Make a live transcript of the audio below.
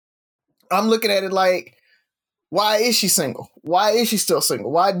I'm looking at it like, why is she single? Why is she still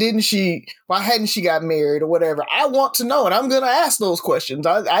single? Why hadn't she got married or whatever? I want to know, and I'm going to ask those questions.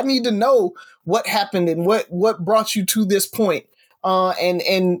 I need to know what happened and what brought you to this point.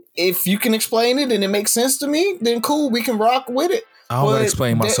 And if you can explain it and it makes sense to me, then cool, we can rock with it. I'll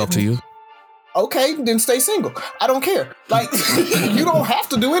explain myself to you. Okay, then stay single. I don't care. Like, you don't have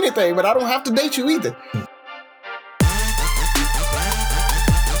to do anything, but I don't have to date you either.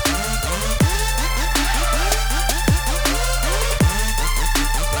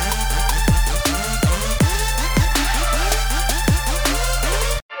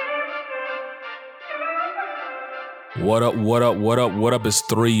 What up? It's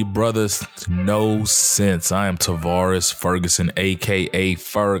Three Brothers No Sense. I am Tavares Ferguson, a.k.a.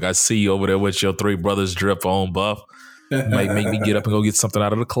 Ferg. I see you over there with your Three Brothers drip on, Buff. Might make me get up and go get something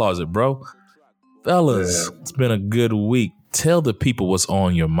out of the closet, bro. Fellas, It's been a good week. Tell the people what's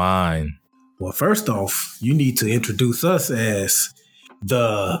on your mind. Well, first off, you need to introduce us as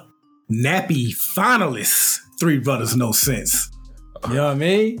the nappy finalists, Three Brothers No Sense. You know what I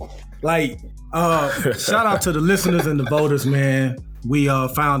mean? Like, shout out to the listeners and the voters, man. We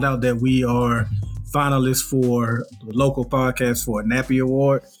found out that we are finalists for the local podcast for a Nappy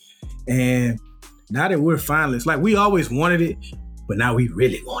Award. And now that we're finalists, like, we always wanted it, but now we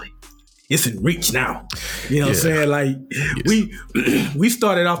really want it. It's in reach now. You know what I'm saying? Like, we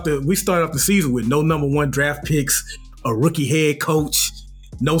started off the season with no number one draft picks, a rookie head coach,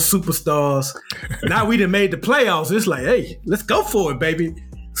 no superstars. Now we done made the playoffs. It's like, hey, let's go for it, baby.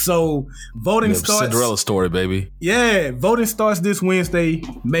 So voting starts. Cinderella story, baby. Yeah, voting starts this Wednesday,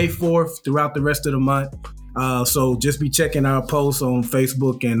 May 4th, throughout the rest of the month. So just be checking our posts on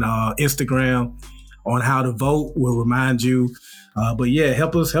Facebook and Instagram on how to vote. We'll remind you. But yeah,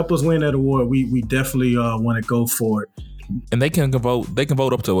 help us win that award. We definitely want to go for it. And they can vote. They can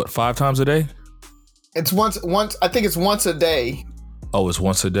vote up to what, 5 times a day? It's once. I think it's once a day. Oh, it's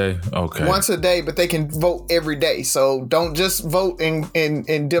once a day? Okay. Once a day, but they can vote every day. So don't just vote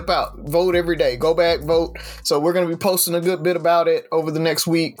and dip out. Vote every day. Go back, vote. So we're going to be posting a good bit about it over the next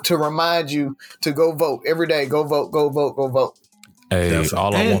week to remind you to go vote every day. Go vote, go vote, go vote. Hey,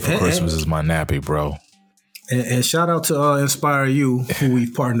 all I want for Christmas is my nappy, bro. And shout out to Inspire You, who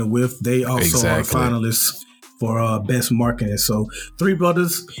we've partnered with. They also are finalists for Best Marketing. So Three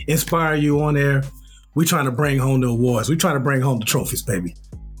Brothers, Inspire You on there. We trying to bring home the awards. We trying to bring home the trophies, baby.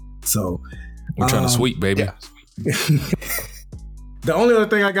 So we're trying to sweep, baby. Yeah. The only other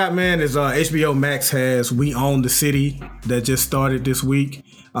thing I got, man, is HBO Max has We Own the City that just started this week.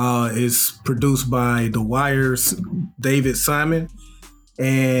 It's produced by The Wire's David Simon.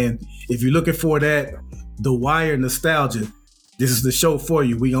 And if you're looking for that The Wire nostalgia, this is the show for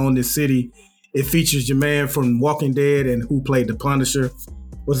you. We Own This City. It features your man from Walking Dead and who played the Punisher.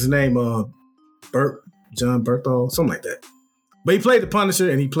 What's his name? John Bernthal, something like that. But he played the Punisher,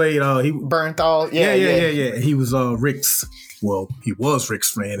 and he played Bernthal. Yeah. He was Rick's. Well, he was Rick's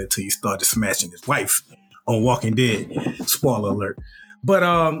friend until he started smashing his wife on Walking Dead. Spoiler alert.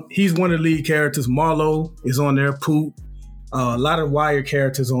 But he's one of the lead characters. Marlo is on there. Poop. A lot of Wire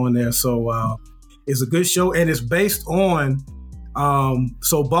characters on there. So it's a good show, and it's based on.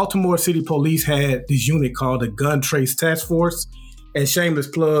 So Baltimore City Police had this unit called the Gun Trace Task Force, and shameless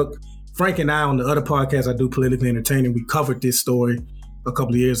plug. Frank and I, on the other podcast I do, Politically Entertaining, we covered this story a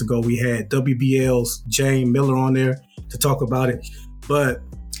couple of years ago. We had WBL's Jane Miller on there to talk about it. But,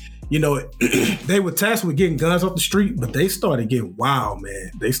 you know, they were tasked with getting guns off the street, but they started getting wild,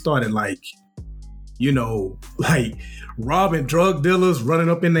 man. They started like robbing drug dealers, running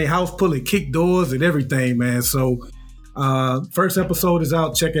up in their house, pulling kick doors and everything, man. So first episode is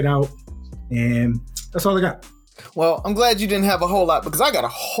out. Check it out. And that's all I got. Well, I'm glad you didn't have a whole lot because I got a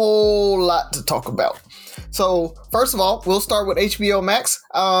whole lot to talk about. So, first of all, we'll start with HBO Max.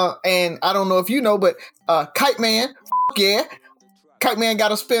 And I don't know if you know, but Kite Man, Kite Man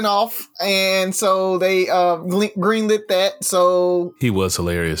got a spinoff. And so they greenlit that. So he was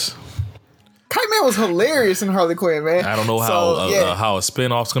hilarious. Kite Man was hilarious in Harley Quinn, man. I don't know how a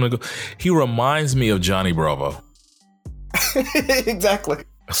spinoff's going to go. He reminds me of Johnny Bravo. Exactly.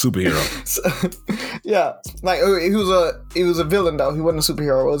 A superhero. Yeah, like he was a villain though. He wasn't a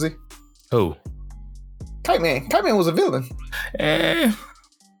superhero, was he? Who? Kite Man. Kite Man was a villain.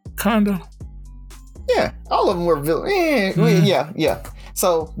 Kinda. Yeah, all of them were villains. Yeah.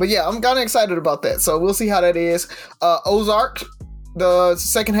 So, but yeah, I'm kind of excited about that. So we'll see how that is. Ozark, the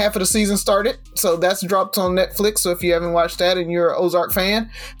second half of the season started, so that's dropped on Netflix. So if you haven't watched that and you're an Ozark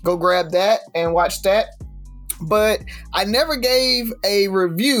fan, go grab that and watch that. But I never gave a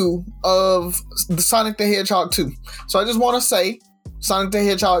review of the Sonic the Hedgehog 2. So I just want to say Sonic the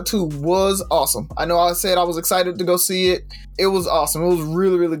Hedgehog 2 was awesome. I know I said I was excited to go see it. It was awesome. It was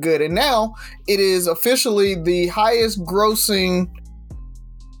really, really good. And now it is officially the highest grossing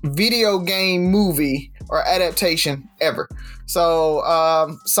video game movie or adaptation ever. So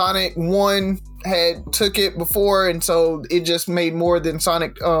Sonic 1 had took it before, and so it just made more than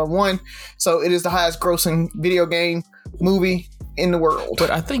Sonic 1. So it is the highest grossing video game movie in the world.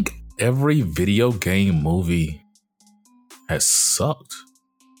 But I think every video game movie has sucked.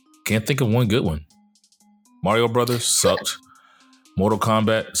 Can't think of one good one. Mario Brothers sucked. Mortal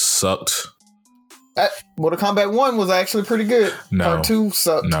Kombat sucked. Mortal Kombat 1 was actually pretty good. No. 2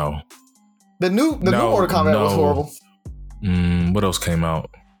 sucked. No. The new Mortal Kombat was horrible. What else came out?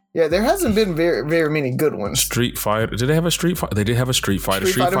 Yeah, there hasn't been very, very many good ones. Street Fighter. Did they have a Street Fighter? They did have a Street Fighter.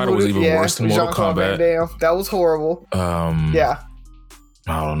 Street Fighter was even worse than Mortal Kombat. That was horrible. Yeah.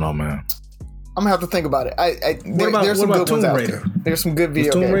 I don't know, man. I'm gonna have to think about it. There's some good ones out there. There's some good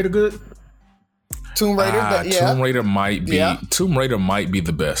video games. Tomb Raider good? Tomb Raider, Tomb Raider might be. Yeah. Tomb Raider might be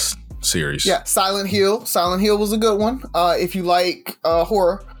the best series. Yeah, Silent Hill. Silent Hill was a good one. If you like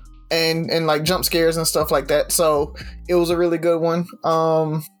horror and like jump scares and stuff like that, so it was a really good one.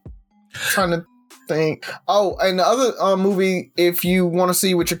 Trying to think. Oh, and the other movie, if you want to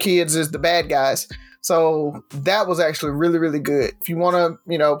see with your kids, is The Bad Guys. So that was actually really, really good. If you want to,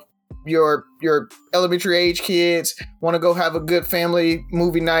 your elementary age kids want to go have a good family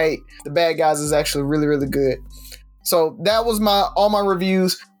movie night, The Bad Guys is actually really, really good. So that was all my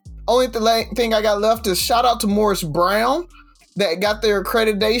reviews. Only thing I got left is shout out to Morris Brown that got their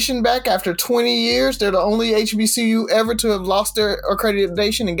accreditation back after 20 years. They're the only HBCU ever to have lost their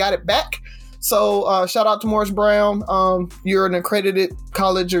accreditation and got it back. So shout out to Morris Brown. You're an accredited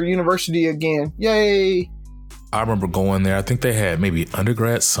college or university again. Yay. I remember going there. I think they had maybe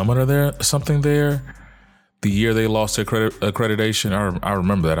undergrad summer there, something there. The year they lost their accreditation, I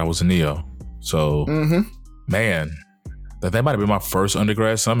remember that. I was a Neo. So, man, that might have been my first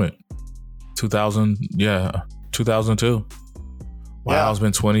undergrad summit. 2002. Wow, yeah. It's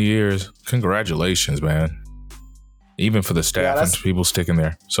been 20 years. Congratulations, man. Even for the staff and people sticking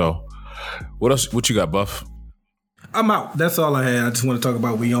there. So, what else? What you got, Buff? I'm out. That's all I had. I just want to talk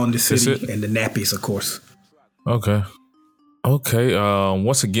about We Own the City and the nappies, of course. Okay.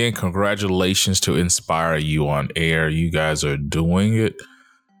 Once again, congratulations to Inspire You on Air. You guys are doing it.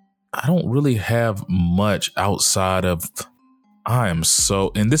 I don't really have much outside of I'm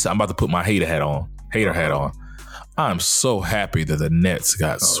about to put my hater hat on. I'm so happy that the Nets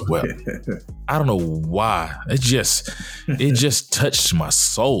got swept. I don't know why. It just touched my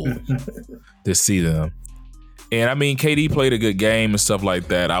soul to see them. And I mean, KD played a good game and stuff like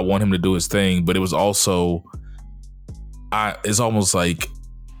that. I want him to do his thing, but it was also it's almost like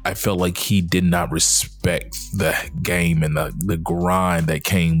I felt like he did not respect the game and the grind that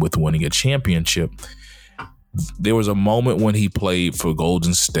came with winning a championship. There was a moment when he played for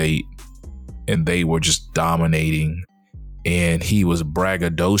Golden State and they were just dominating, and he was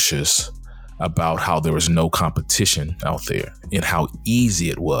braggadocious about how there was no competition out there and how easy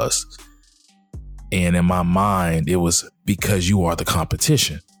it was. And in my mind, it was because you are the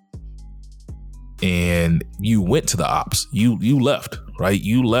competition. And you went to the ops. You left, right?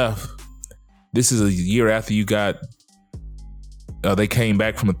 You left. This is a year after you got. They came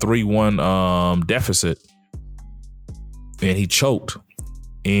back from a 3-1 deficit, and he choked.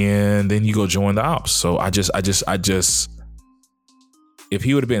 And then you go join the ops. So I just. If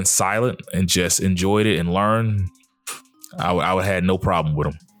he would have been silent and just enjoyed it and learned, I would have had no problem with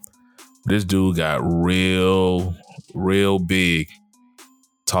him. This dude got real big,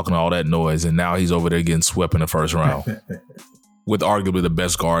 talking all that noise, and now he's over there getting swept in the first round with arguably the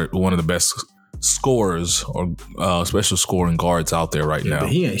best guard, one of the best scorers or special scoring guards out there right now. But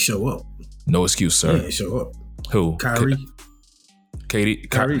he ain't show up. No excuse, sir. He ain't show up. Who? Kyrie. Kyrie.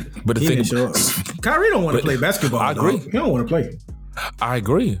 But the thing, show up. Kyrie don't want to play basketball. I agree. He don't want to play. I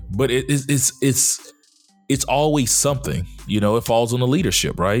agree, but it's always something. It falls on the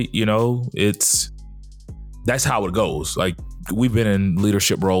leadership, right? That's how it goes. Like, we've been in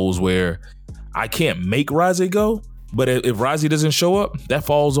leadership roles where I can't make Razi go, but if Razi doesn't show up, that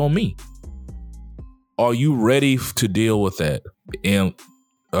falls on me. Are you ready to deal with that? And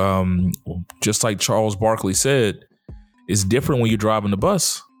just like Charles Barkley said, it's different when you're driving the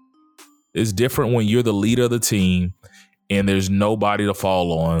bus. It's different when you're the leader of the team and there's nobody to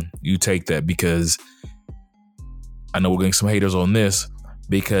fall on. You take that, because I know we're getting some haters on this,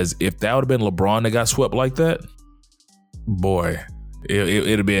 because if that would have been LeBron that got swept like that, boy,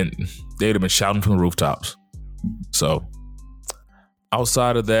 they'd have been shouting from the rooftops. So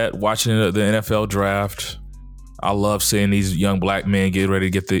outside of that, watching the NFL draft, I love seeing these young black men get ready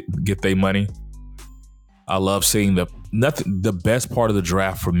to get their money. I love seeing the best part of the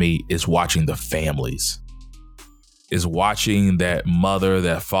draft for me is watching the families. Is watching that mother,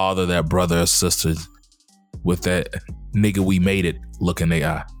 that father, that brother or sister with that nigga we made it look in their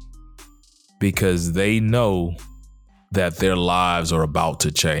eye. Because they know that their lives are about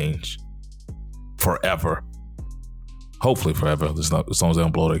to change forever. Hopefully forever, as long as they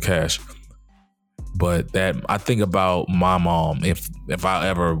don't blow their cash. But that I think about my mom, if I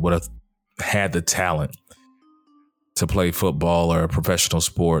ever would have had the talent to play football or a professional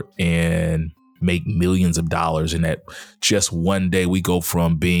sport and make millions of dollars, and that just one day we go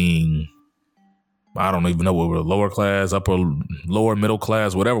from being, I don't even know what we were, lower class, upper, lower middle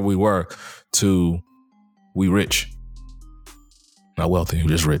class, whatever we were, to we rich. Not wealthy,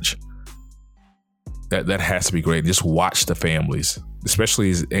 just rich. That has to be great. Just watch the families,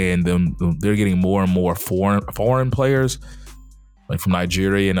 especially and they're getting more and more foreign players, like from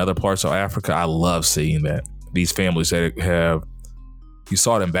Nigeria and other parts of Africa. I love seeing that. These families that have, you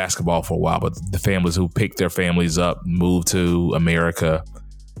saw it in basketball for a while, but the families who pick their families up, move to America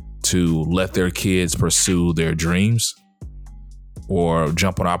to let their kids pursue their dreams or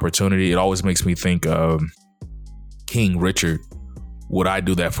jump on opportunity. It always makes me think of King Richard. Would I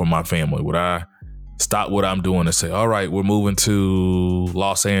do that for my family? Would I stop what I'm doing and say, all right, we're moving to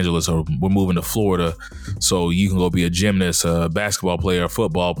Los Angeles or we're moving to Florida so you can go be a gymnast, a basketball player, a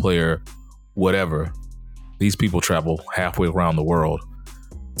football player, whatever. These people travel halfway around the world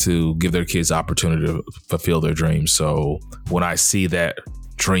to give their kids the opportunity to fulfill their dreams. So when I see that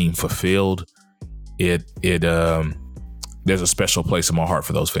dream fulfilled, there's a special place in my heart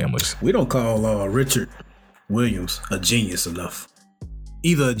for those families. We don't call Richard Williams a genius enough.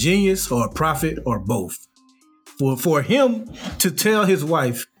 Either a genius or a prophet or both. For him to tell his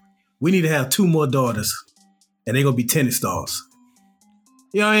wife, we need to have 2 more daughters and they're going to be tennis stars.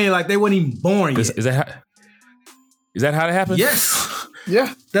 You know what I mean? Like they weren't even born yet. Is that how it happened? Yes.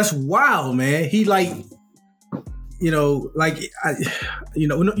 Yeah. That's wild, man. He like, you know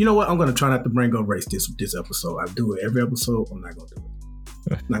what? I'm going to try not to bring up race this episode. I do it every episode. I'm not going to do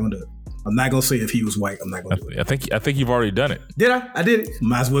it. I'm not going to do it. I'm not gonna say if he was white. I'm not gonna do it. I think you've already done it. Did I? I did it.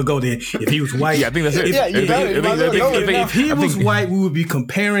 Might as well go there. If he was white, yeah, I think that's it. If he was white, we would be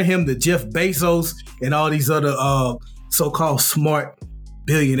comparing him to Jeff Bezos and all these other so-called smart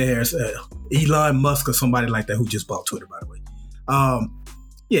billionaires, Elon Musk or somebody like that who just bought Twitter, by the way.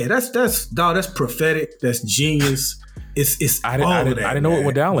 Yeah, that's prophetic. That's genius. It's I didn't know it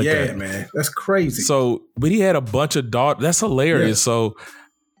went down like that. Yeah, man, that's crazy. So, but he had a bunch of daughters. That's hilarious. Yeah. So.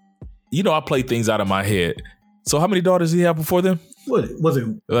 You know, I play things out of my head. So how many daughters did he have before them? Was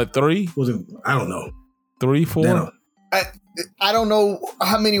it like 3? Was it? I don't know. 3, 4? I don't know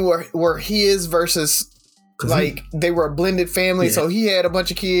how many were his versus like they were a blended family. Yeah. So he had a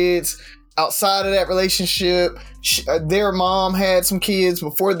bunch of kids outside of that relationship. Their mom had some kids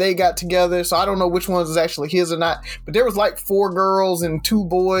before they got together. So I don't know which ones is actually his or not. But there was like 4 girls and 2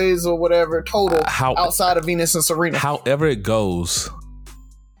 boys or whatever total outside of Venus and Serena. However it goes.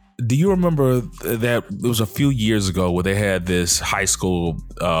 Do you remember that it was a few years ago where they had this high school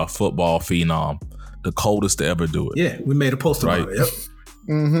football phenom, the coldest to ever do it? Yeah, we made a post about it. Yep.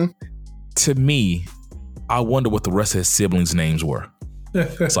 Mm-hmm. To me, I wonder what the rest of his siblings' names were.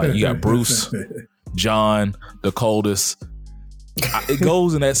 It's like you got Bruce, John, the coldest. It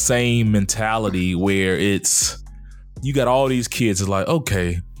goes in that same mentality where it's you got all these kids. It's like,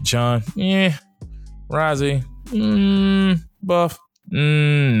 okay, John, Rozzy, Buff.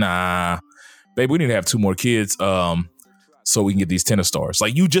 Nah, babe, we need to have 2 more kids so we can get these tennis stars.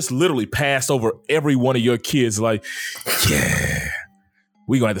 Like you just literally passed over every one of your kids. Like, yeah,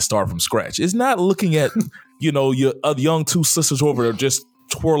 we're gonna have to start from scratch. It's not looking at your young 2 sisters over there just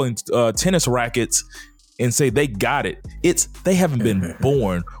twirling tennis rackets and say they got it. It's they haven't been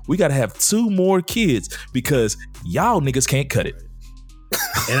born. We gotta have 2 more kids because y'all niggas can't cut it.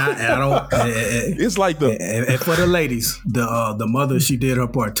 And I don't. It's like and for the ladies, the mother, she did her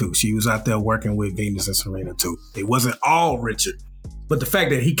part too. She was out there working with Venus and Serena too. It wasn't all Richard, but the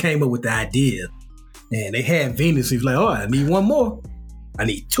fact that he came up with the idea, and they had Venus, he was like, "Oh, I need 1 more. I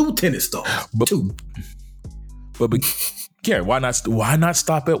need 2 tennis stars, 2." But Gary, why not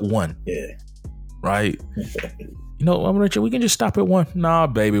stop at 1? Yeah, right. Richard, we can just stop at 1. Nah,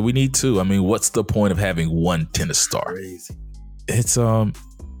 baby, we need 2. I mean, what's the point of having 1 tennis star? Crazy. It's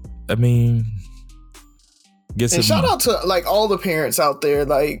I mean, shout out to like all the parents out there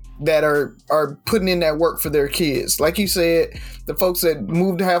like that are putting in that work for their kids. Like you said, the folks that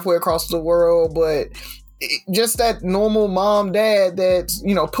moved halfway across the world, but just that normal mom, dad that's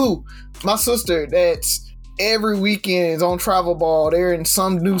Pooh, my sister that's every weekend is on travel ball. They're in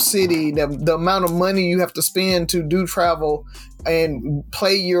some new city. The amount of money you have to spend to do travel and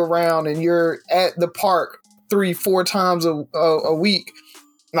play year round, and you're at the park 3-4 times a week.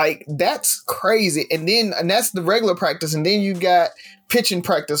 Like, that's crazy. And that's the regular practice. And then you got pitching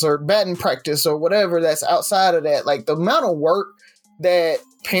practice or batting practice or whatever that's outside of that. Like, the amount of work that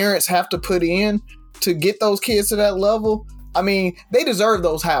parents have to put in to get those kids to that level. I mean, they deserve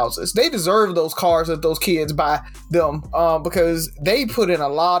those houses. They deserve those cars that those kids buy them because they put in a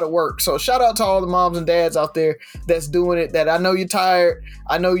lot of work. So shout out to all the moms and dads out there that's doing it. That I know you're tired.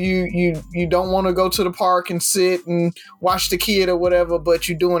 I know you don't want to go to the park and sit and watch the kid or whatever, but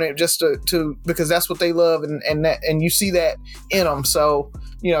you're doing it just to because that's what they love and you see that in them. So,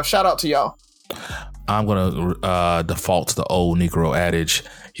 you know, shout out to y'all. I'm gonna default to the old Negro adage: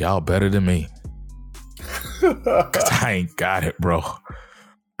 y'all better than me. Cause I ain't got it, bro.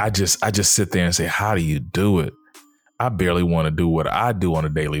 I just sit there and say, how do you do it? I barely want to do what I do on a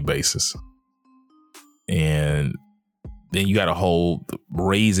daily basis. And then you got a whole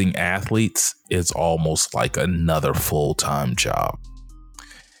raising athletes is almost like another full-time job.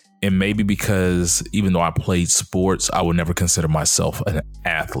 And maybe because even though I played sports, I would never consider myself an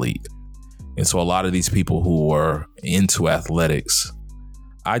athlete. And so a lot of these people who are into athletics,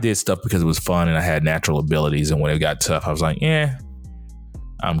 I did stuff because it was fun and I had natural abilities. And when it got tough, I was like,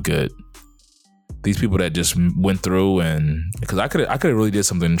 I'm good. These people that just went through and because I could have really did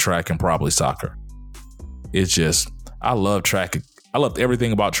something in track and probably soccer. It's just, I love track. I loved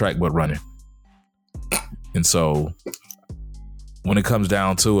everything about track but running. And so when it comes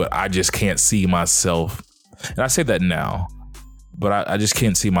down to it, I just can't see myself. And I say that now, but I just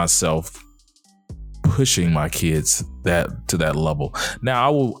can't see myself pushing my kids to that level.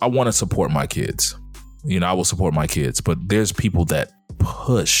 Now I want to support my kids. You know, I will support my kids, but there's people that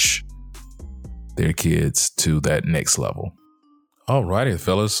push their kids to that next level. All righty,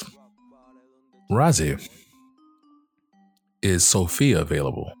 fellas. Razi, is Sophia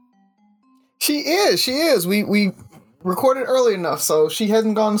available? She is. We recorded early enough, so she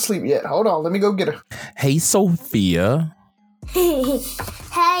hasn't gone to sleep yet. Hold on, let me go get her. Hey, Sophia.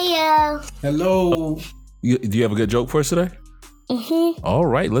 Hey, yo. Hello. Do you have a good joke for us today? Mm-hmm. All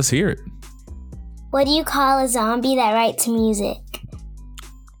right, let's hear it. What do you call a zombie that writes music?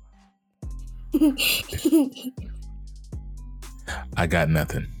 I got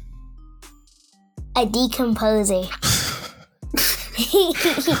nothing. A decomposer.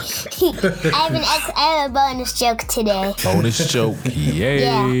 I have a bonus joke today. Bonus joke, yay.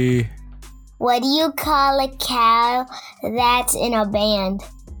 Yeah. What do you call a cow that's in a band?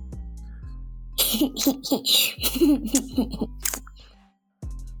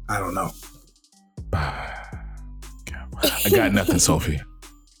 I don't know. I got nothing, Sophie.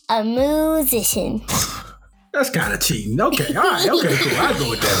 A musician. That's kind of cheating. Okay, all right, okay, cool. I'll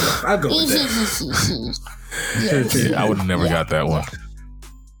go with that. I would have never got that one.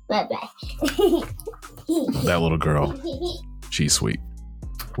 Bye-bye. That little girl, she's sweet.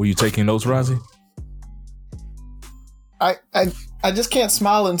 Were you taking notes, Razi? I just can't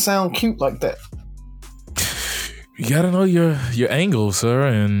smile and sound cute like that. You gotta know your angle, sir,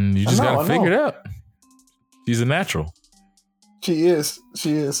 and you just gotta figure it out. She's a natural. She is.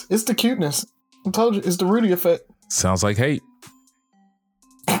 It's the cuteness. I told you, it's the Rudy effect. Sounds like hate.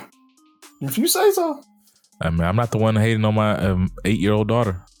 If you say so. I mean, I'm not the one hating on my 8-year-old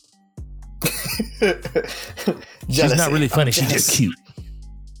daughter. She's not really funny. She's just cute.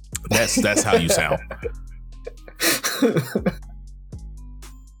 That's how you sound.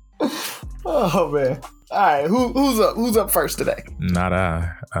 Oh man! All right, who's up first today? Not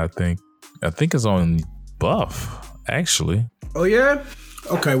I. I think it's on Buff actually. Oh yeah.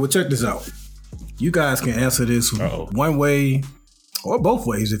 Okay. Well, check this out. You guys can answer this one way or both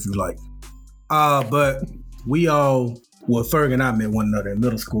ways if you like. But we all, Ferg and I met one another in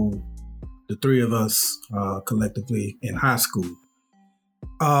middle school. The three of us collectively in high school.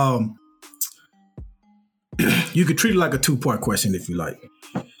 You could treat it like a 2-part question if you like.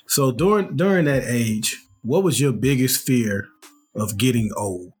 So during that age, what was your biggest fear of getting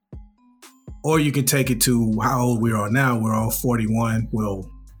old? Or you can take it to how old we are now. We're all 41. Well,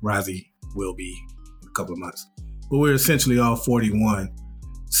 Razi will be in a couple of months. But we're essentially all 41.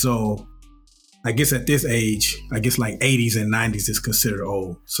 So I guess at this age, I guess like 80s and 90s is considered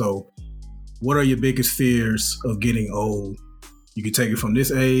old. So what are your biggest fears of getting old? You could take it from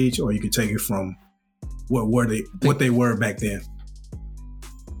this age, or you could take it from what they were back then.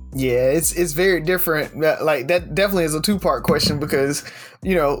 Yeah, it's very different. Like that definitely is a 2-part question because,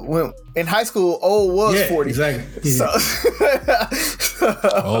 you know, when in high school, old was 40. Exactly. Yeah.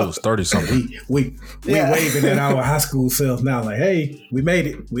 Oh, it's 30 something. We waving at our high school selves now, like, hey, we made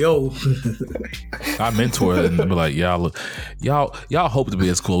it. We old. I mentor and be like, y'all hope to be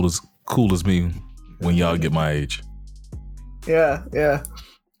as cool as me when y'all get my age. Yeah.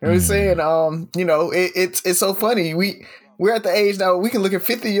 I was saying, it's so funny. We're at the age now we can look at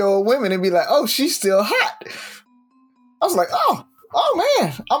 50-year-old women and be like, oh, she's still hot. I was like, oh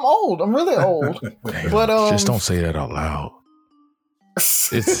man, I'm old. I'm really old. But just don't say that out loud.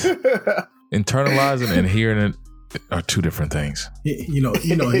 It's internalizing and hearing it are two different things. You don't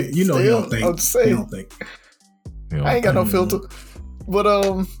think. You don't think. I ain't got no filter. But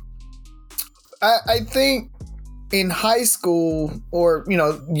I think in high school or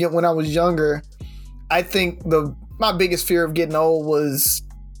when I was younger, I think my biggest fear of getting old was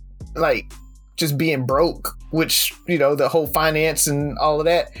like just being broke, which the whole finance and all of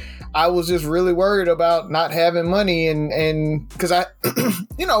that. I was just really worried about not having money and because I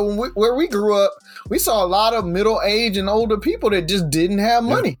where we grew up, we saw a lot of middle-aged and older people that just didn't have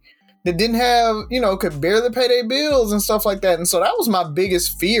money, that didn't have could barely pay their bills and stuff like that. And so that was my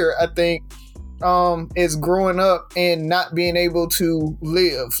biggest fear, I think, is growing up and not being able to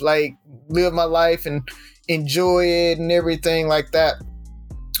live my life and enjoy it and everything like that.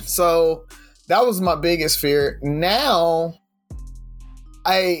 So that was my biggest fear. Now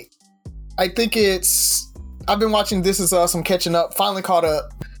I think I've been watching This Is Us. I'm catching up, finally caught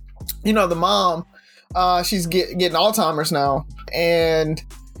up. The mom, she's getting Alzheimer's now, and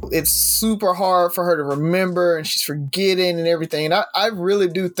it's super hard for her to remember, and she's forgetting and everything. And I really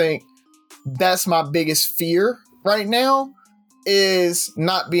do think that's my biggest fear right now, is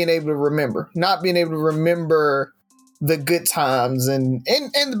not being able to remember the good times and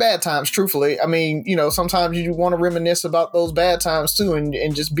the bad times, truthfully. I mean, sometimes you want to reminisce about those bad times too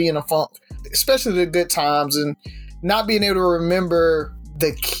and just be in a funk, especially the good times, and not being able to remember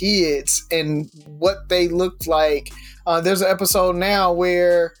the kids and what they looked like. There's an episode now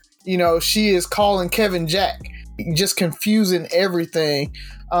where, she is calling Kevin Jack, just confusing everything.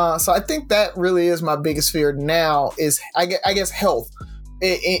 So I think that really is my biggest fear now, is I guess health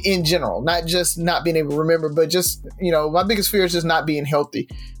in general, not just not being able to remember, but just, my biggest fear is just not being healthy.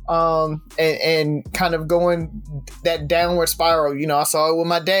 And kind of going that downward spiral. I saw it with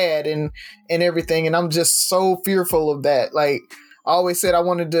my dad and everything, and I'm just so fearful of that. Like, I always said I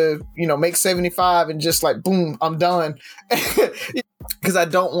wanted to, make 75 and just like, boom, I'm done. Because I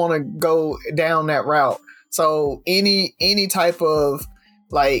don't want to go down that route. So any type of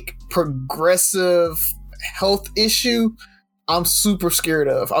like progressive health issue, I'm super scared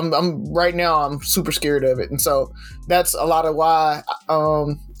of. I'm right now, I'm super scared of it. And so that's a lot of why,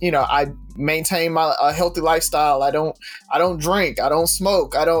 I maintain a healthy lifestyle. I don't drink. I don't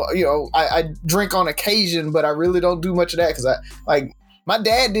smoke. I drink on occasion, but I really don't do much of that because my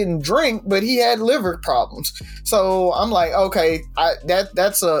dad didn't drink, but he had liver problems. So I'm like, okay,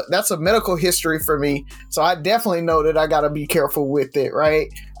 that's a medical history for me. So I definitely know that I got to be careful with it, right?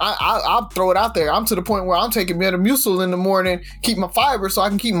 I'll throw it out there. I'm to the point where I'm taking Metamucil in the morning, keep my fiber so I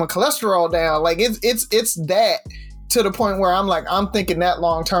can keep my cholesterol down. Like it's that to the point where I'm like, I'm thinking that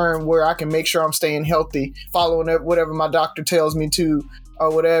long term where I can make sure I'm staying healthy, following whatever my doctor tells me to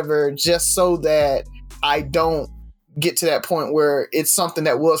or whatever, just so that I don't get to that point where it's something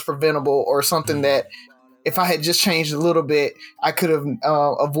that was preventable or something that if I had just changed a little bit, I could have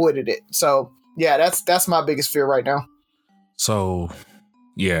avoided it. So yeah, that's my biggest fear right now. So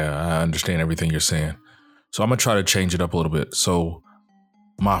yeah, I understand everything you're saying. So I'm going to try to change it up a little bit. So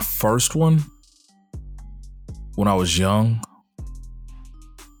my first one, when I was young,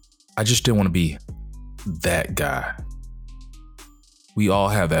 I just didn't want to be that guy. We all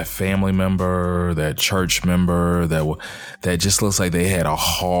have that family member, that church member that just looks like they had a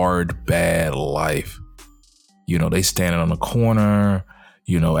hard, bad life. They standing on the corner,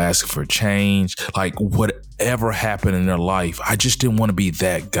 asking for change, like whatever happened in their life. I just didn't want to be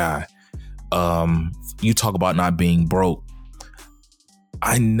that guy. You talk about not being broke.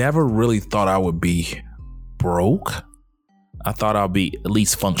 I never really thought I would be broke. I thought I'd be at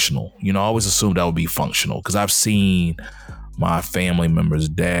least functional. I always assumed I would be functional because I've seen my family members,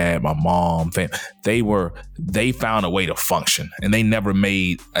 dad, my mom, they found a way to function, and they never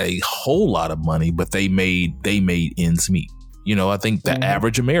made a whole lot of money, but they made ends meet. I think the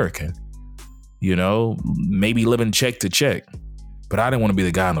average American, maybe living check to check, but I didn't want to be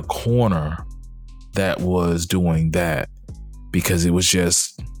the guy in the corner that was doing that, because it was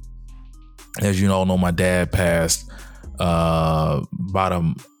just, as you all know, my dad passed about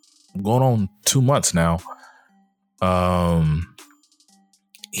going on 2 months now.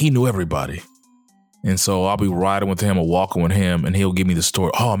 He knew everybody. And so I'll be riding with him or walking with him, and he'll give me the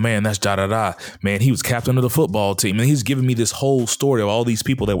story. Oh, man, that's da-da-da. Man, he was captain of the football team. And he's giving me this whole story of all these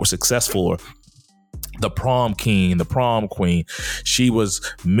people that were successful, or the prom king, the prom queen. She was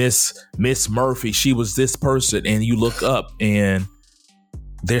Miss Murphy. She was this person. And you look up, and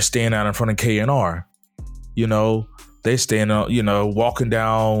they're standing out in front of K&R. You know, they stand up, you know, walking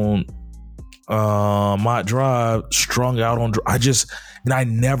down Mott Drive, strung out on. And I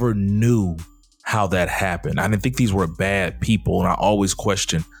never knew how that happened. I didn't think these were bad people. And I always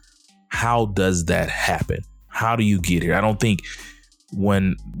question, how does that happen? How do you get here? I don't think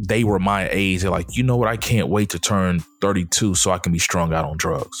when they were my age, they're like, you know what? I can't wait to turn 32 so I can be strung out on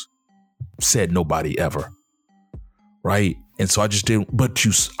drugs. Said nobody ever. Right. And so I just didn't. But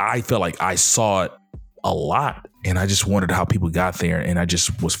I felt like I saw it a lot. And I just wondered how people got there. And I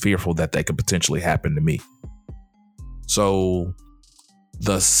just was fearful that could potentially happen to me. So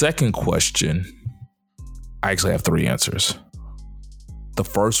the second question, I actually have 3 answers. The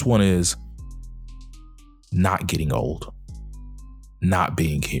first one is not getting old, not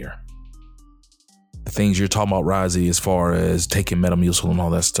being here. The things you're talking about, Rozzy, as far as taking Metamucil and all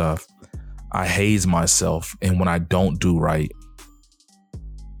that stuff, I haze myself. And when I don't do right,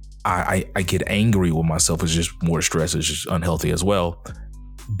 I get angry with myself. It's just more stress. It's just unhealthy as well.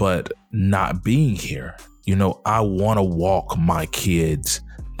 But not being here, you know, I want to walk my kids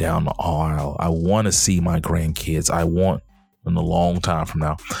down the aisle. I want to see my grandkids. I want, in a long time from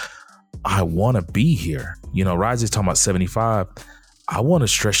now, I want to be here. You know, Rozzy's talking about 75. I want to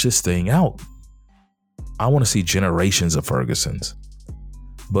stretch this thing out. I want to see generations of Fergusons.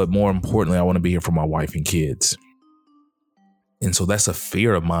 But more importantly, I want to be here for my wife and kids. And so that's a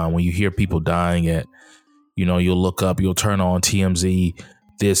fear of mine. When you hear people dying at, you know, you'll look up, you'll turn on TMZ.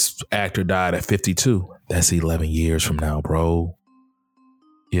 This actor died at 52. That's 11 years from now, bro.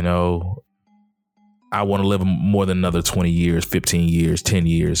 You know, I want to live more than another 20 years, 15 years, 10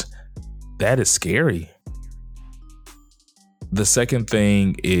 years. That is scary. The second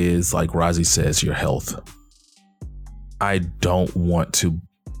thing is, like Rozzy says, your health. I don't want to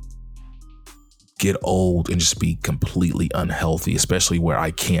get old and just be completely unhealthy, especially where I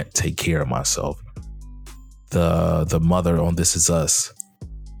can't take care of myself. The mother on This Is Us,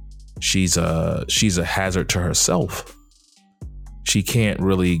 she's a hazard to herself. She can't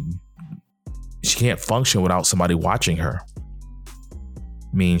function without somebody watching her.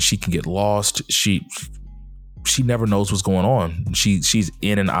 I mean, she can get lost. She never knows what's going on. She's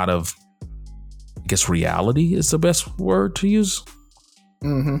in and out of, I guess, reality is the best word to use.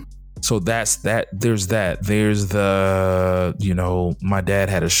 Mm-hmm. So that's that. There's that. There's the, you know, my dad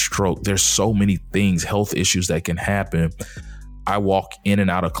had a stroke. There's so many things, health issues that can happen. I walk in and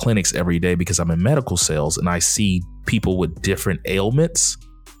out of clinics every day because I'm in medical sales, and I see people with different ailments.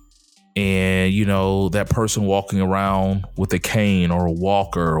 And, you know, that person walking around with a cane or a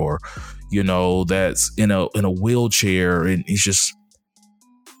walker, or, you know, that's in a wheelchair, and it's just,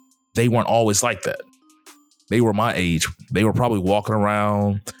 they weren't always like that. They were my age. They were probably walking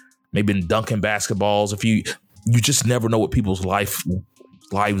around, maybe dunking basketballs. If you just never know what people's lives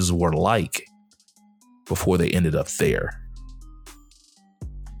were like before they ended up there.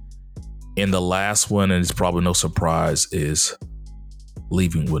 And the last one, and it's probably no surprise, is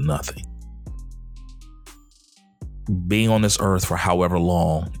leaving with nothing. Being on this earth for however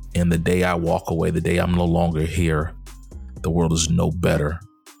long, and the day I walk away, the day I'm no longer here, the world is no better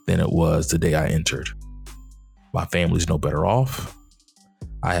than it was the day I entered. My family's no better off.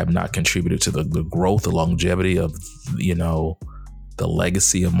 I have not contributed to the growth, the longevity of, you know, the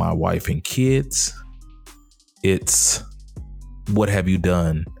legacy of my wife and kids. It's, what have you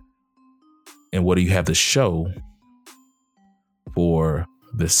done? And what do you have to show for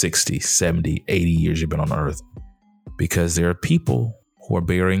the 60, 70, 80 years you've been on earth? Because there are people who are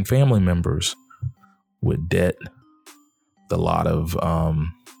burying family members with debt, with a lot of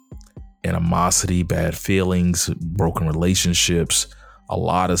animosity, bad feelings, broken relationships, a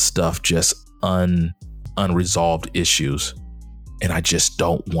lot of stuff, just unresolved issues. And I just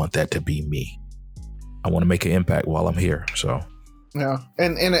don't want that to be me. I want to make an impact while I'm here. So, yeah,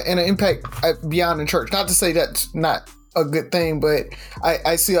 and an impact beyond the church. Not to say that's not a good thing, but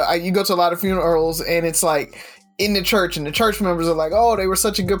I see you go to a lot of funerals, and it's like in the church, and the church members are like, oh, they were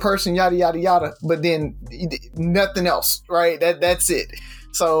such a good person, yada yada yada, but then nothing else, right? That's it.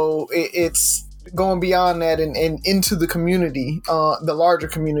 So it's going beyond that and into the community, the larger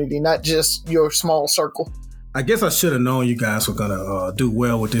community, not just your small circle. I guess I should have known you guys were gonna do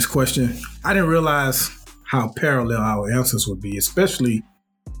well with this question. I didn't realize how parallel our answers would be, especially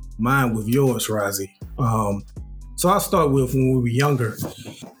mine with yours, Rozzy. So I'll start with when we were younger.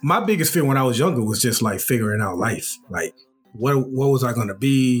 my biggest fear when I was younger was just like figuring out life. Like, what was I going to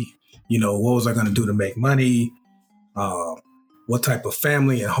be? What was I going to do to make money? What type of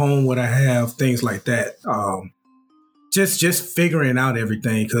family and home would I have? Things like that. Just figuring out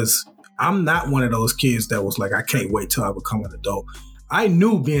everything, because I'm not one of those kids that was like, I can't wait till I become an adult. I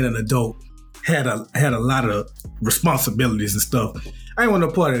knew being an adult had a lot of responsibilities and stuff. I ain't want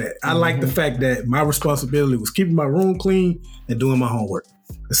no part of that. I like the fact that my responsibility was keeping my room clean and doing my homework.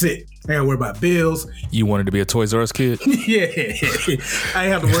 That's it. I ain't gotta worry about bills. You wanted to be a Toys R Us kid? Yeah. I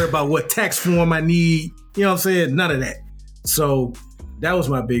ain't have to worry about what tax form I need. You know what I'm saying? None of that. So that was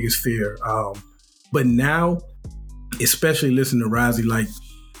my biggest fear. But now, especially listening to Rozzy, like,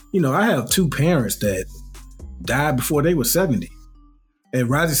 I have two parents that died before they were 70. And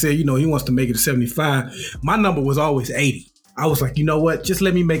Rozzy said, he wants to make it to 75. My number was always 80. I was like, you know what? Just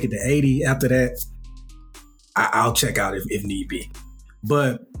let me make it to 80. After that, I'll check out if need be.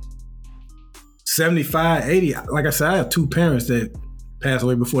 But 75, 80, like I said, I have two parents that passed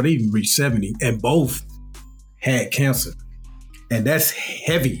away before they even reached 70, and both had cancer. And that's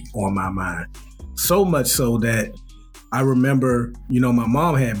heavy on my mind. So much so that I remember, my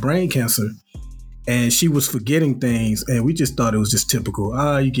mom had brain cancer, and she was forgetting things, and we just thought it was just typical.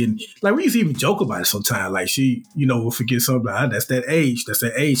 You getting, like, we used to even joke about it sometimes. Like, she, will forget something about that's that age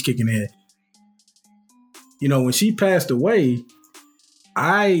kicking in. When she passed away,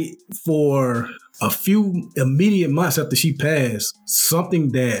 for a few immediate months after she passed,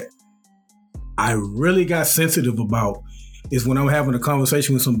 something that I really got sensitive about is when I'm having a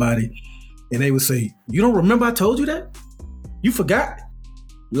conversation with somebody and they would say, you don't remember I told you that? You forgot?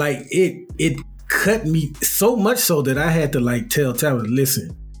 Like, it cut me so much so that I had to like tell Tabitha,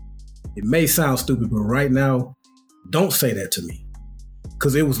 listen, it may sound stupid, but right now, don't say that to me.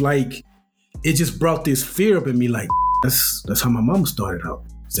 Cause it was like, it just brought this fear up in me, like, that's how my mama started out.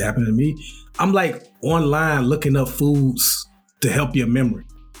 It's happening to me. I'm like online looking up foods to help your memory.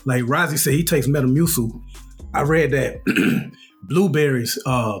 Like Rozzy said, he takes Metamucil. I read that blueberries,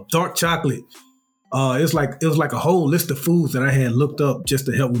 dark chocolate. It was like a whole list of foods that I had looked up just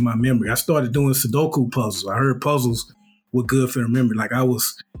to help with my memory. I started doing Sudoku puzzles. I heard puzzles were good for the memory. Like I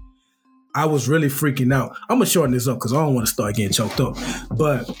was really freaking out. I'm gonna shorten this up because I don't want to start getting choked up.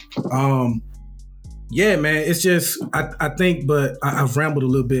 But yeah, man, it's just I think, but I've rambled a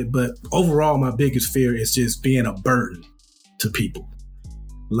little bit. But overall, my biggest fear is just being a burden to people.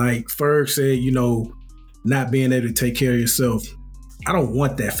 Like Ferg said, not being able to take care of yourself. I don't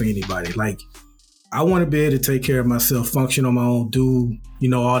want that for anybody. Like, I want to be able to take care of myself, function on my own, do,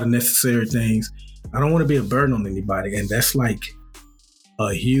 all the necessary things. I don't want to be a burden on anybody. And that's like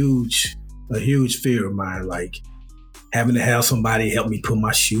a huge fear of mine. Like having to have somebody help me put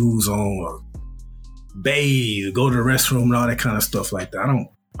my shoes on or bathe, go to the restroom and all that kind of stuff like that.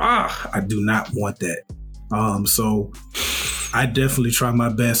 I do not want that. So I definitely try my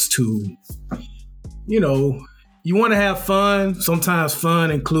best to, you want to have fun. Sometimes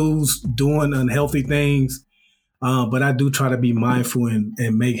fun includes doing unhealthy things. But I do try to be mindful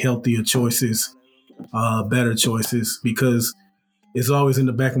and make healthier choices, better choices, because it's always in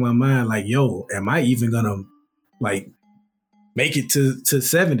the back of my mind, like, yo, am I even going to like make it to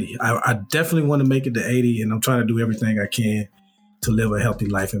 70? I definitely want to make it to 80, and I'm trying to do everything I can to live a healthy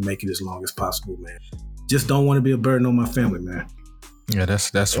life and make it as long as possible, man. Just don't want to be a burden on my family, man. Yeah,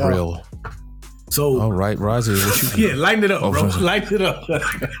 that's real. So, all right, Rozzy, what you lighten it up, bro. Lighten it up.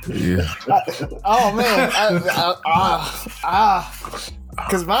 Yeah. Oh man,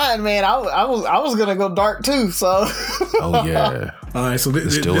 because mine, man, I was gonna go dark too. So. Oh yeah. All right, so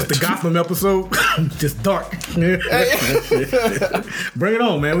this the Gotham episode, just dark. Bring it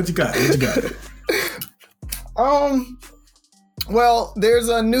on, man. What you got? Well, there's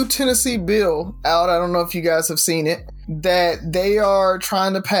a new Tennessee bill out. I don't know if you guys have seen it, that they are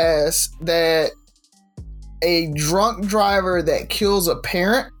trying to pass that a drunk driver that kills a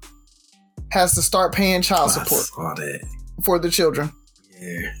parent has to start paying child support for the children.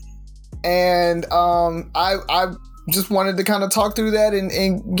 Yeah. And I just wanted to kind of talk through that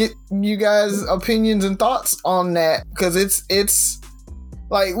and get you guys' opinions and thoughts on that, because it's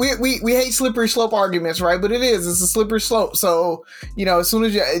like we hate slippery slope arguments, right? But it's a slippery slope. So, as soon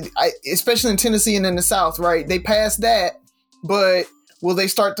as especially in Tennessee and in the South, right? They passed that, but will they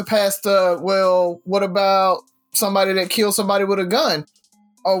start to pass what about somebody that kills somebody with a gun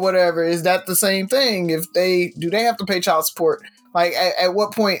or whatever? Is that the same thing? Do they have to pay child support? Like at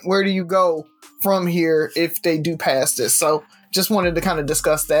what point, where do you go from here if they do pass this? So just wanted to kind of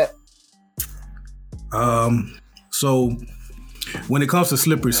discuss that. So when it comes to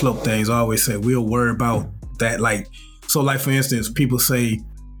slippery slope things, I always say we'll worry about that. Like for instance, people say,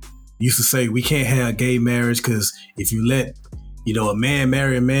 used to say we can't have gay marriage because if you let, a man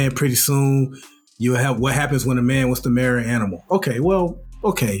marry a man, pretty soon you'll have what happens when a man wants to marry an animal. Okay.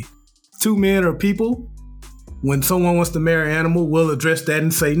 2 men are people. When someone wants to marry an animal, we'll address that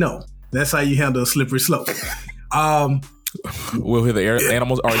and say no. That's how you handle a slippery slope. We'll hear the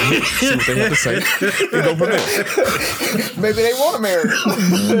animals argue, see what they have to say, and go from there. Maybe they want to marry.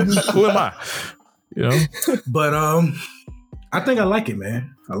 Who am I? But I think I like it,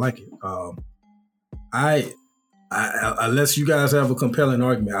 man. I like it. I unless you guys have a compelling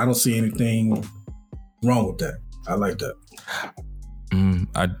argument, I don't see anything wrong with that. I like that.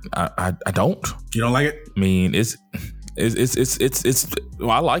 I don't. You don't like it? I mean, it's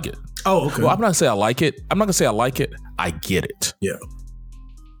well, I like it. Oh, okay. Well, I'm not gonna say I like it. I'm not gonna say I like it. I get it. Yeah.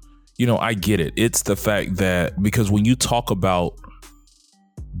 I get it. It's the fact that because when you talk about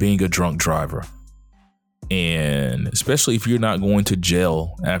being a drunk driver, and especially if you're not going to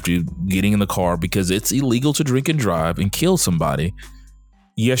jail after getting in the car because it's illegal to drink and drive and kill somebody,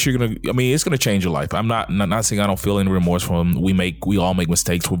 yes, it's gonna change your life. I'm not saying I don't feel any remorse for them. We all make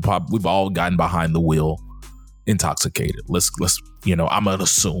mistakes. We've all gotten behind the wheel intoxicated. Let's I'm gonna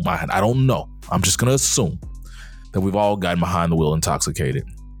assume. I don't know. I'm just gonna assume that we've all gotten behind the wheel intoxicated.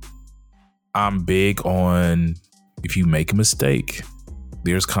 I'm big on if you make a mistake,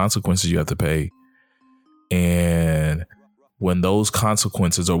 there's consequences you have to pay. And when those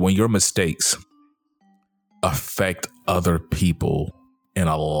consequences or when your mistakes affect other people in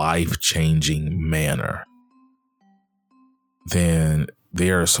a life-changing manner, then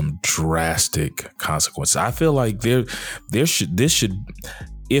there are some drastic consequences. I feel like this should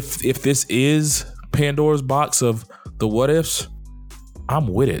if this is Pandora's box of the what ifs, I'm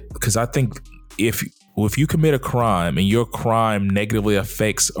with it, because I think if you commit a crime and your crime negatively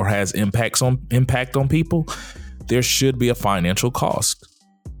affects or has impact on people, there should be a financial cost.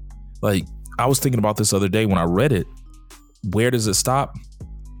 Like, I was thinking about this other day when I read it. Where does it stop?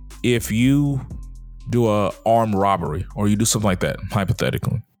 If you do a armed robbery or you do something like that,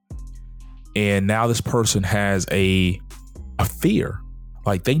 hypothetically, and now this person has a fear,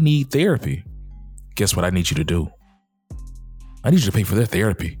 like they need therapy. Guess what I need you to do? I need you to pay for their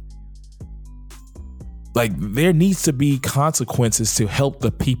therapy. Like, there needs to be consequences to help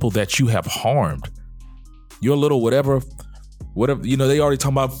the people that you have harmed. Your little whatever, they already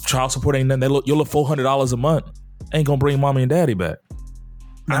talking about child support ain't nothing. Your little $400 a month ain't gonna bring mommy and daddy back.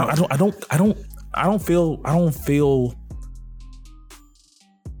 No. I don't feel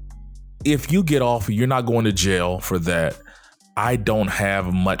if you get off, you're not going to jail for that. I don't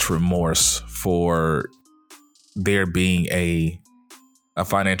have much remorse for there being a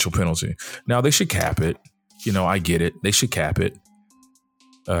financial penalty. Now, they should cap it. I get it. They should cap it.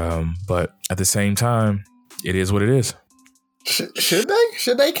 But at the same time, it is what it is. Should they?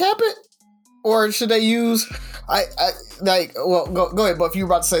 Should they cap it? Or should they use? Go ahead. But if you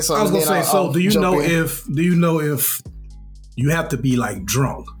were about to say something, I was gonna say. So, do you know if you have to be like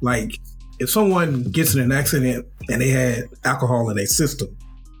drunk? Like, if someone gets in an accident and they had alcohol in their system,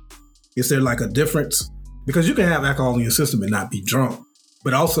 is there like a difference? Because you can have alcohol in your system and not be drunk,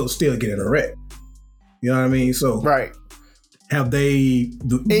 but also still get in a wreck. You know what I mean? So, right. Have they?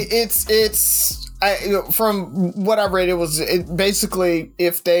 From what I read, it basically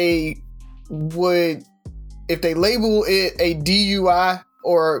if they label it a DUI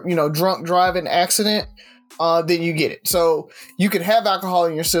or drunk driving accident, then you get it. So you could have alcohol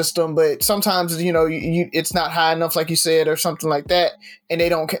in your system, but sometimes it's not high enough, like you said, or something like that, and they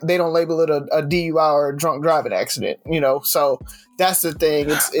don't label it a DUI or a drunk driving accident. So that's the thing.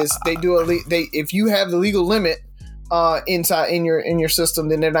 It's they do if you have the legal limit inside in your system,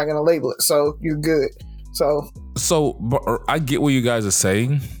 then they're not going to label it, so you're good. So I get what you guys are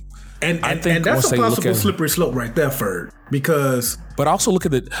saying. And that's a possible slippery slope right there, Ferg. But also look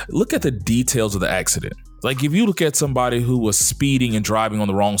at the details of the accident. Like, if you look at somebody who was speeding and driving on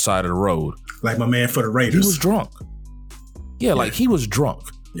the wrong side of the road, like my man for the Raiders, he was drunk. Yeah, like he was drunk.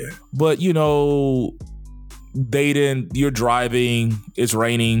 Yeah, but you're driving, it's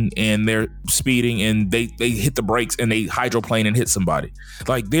raining, and they're speeding, and they hit the brakes and they hydroplane and hit somebody.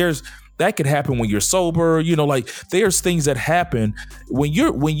 Like, that could happen when you're sober. There's things that happen when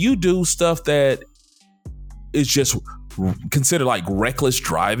you do stuff that is just considered like reckless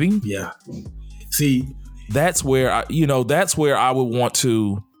driving. Yeah. See, that's where I would want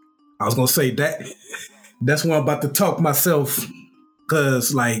to. I was gonna say that. That's where I'm about to talk myself,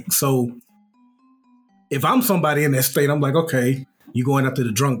 because if I'm somebody in that state, I'm like, okay, you going after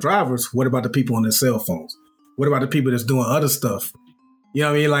the drunk drivers. What about the people on their cell phones? What about the people that's doing other stuff? You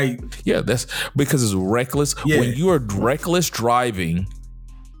know what I mean? Like, yeah, that's because it's reckless. Yeah. When you are reckless driving,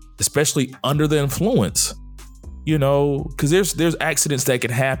 especially under the influence. You know, because there's accidents that can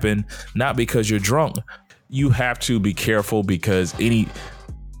happen not because you're drunk. You have to be careful because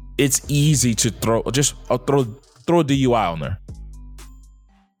it's easy to throw a DUI on there.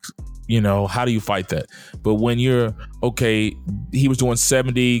 You know, how do you fight that? But when you're okay, he was doing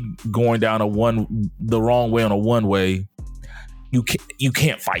 70 going down the wrong way on a one way. You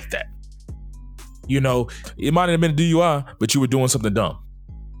can't fight that. You know, it might have been a DUI, but you were doing something dumb.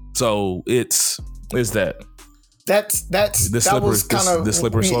 So it's that. The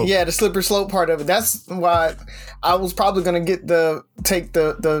slippery slope. Yeah, the slippery slope part of it. That's why I was probably going to take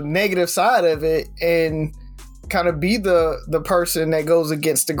the negative side of it and kind of be the person that goes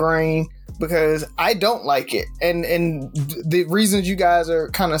against the grain, because I don't like it. And the reasons you guys are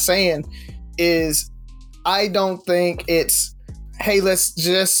kind of saying is I don't think it's, hey, let's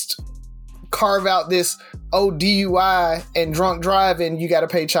just carve out this DUI and drunk driving, you got to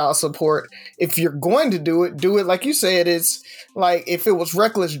pay child support. If you're going to do it like you said. It's like if it was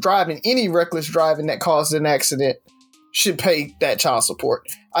reckless driving, any reckless driving that caused an accident should pay that child support.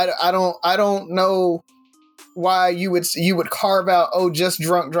 I don't know why you would carve out just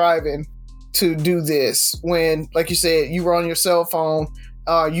drunk driving to do this when, like you said, you were on your cell phone.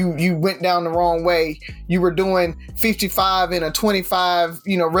 You went down the wrong way. You were doing 55 in a 25,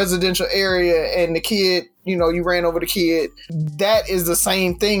 residential area, and the kid, you ran over the kid. That is the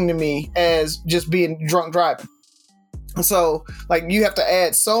same thing to me as just being drunk driving. So, like, you have to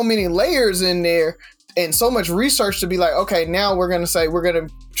add so many layers in there and so much research to be like, okay, now we're going to say we're going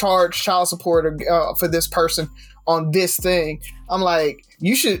to charge child support for this person on this thing. I'm like,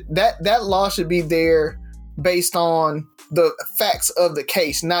 that law should be there based on the facts of the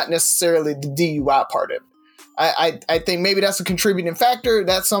case, not necessarily the DUI part of it. I think maybe that's a contributing factor.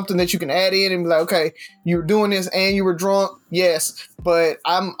 That's something that you can add in and be like, okay, you were doing this and you were drunk. Yes. But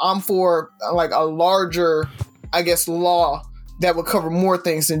I'm for like a larger, I guess, law that would cover more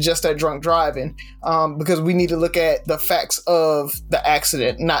things than just that drunk driving. Because we need to look at the facts of the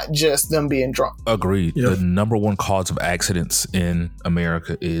accident, not just them being drunk. Agreed. Yeah. The number one cause of accidents in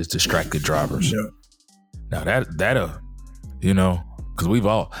America is distracted drivers. Yeah. Now that because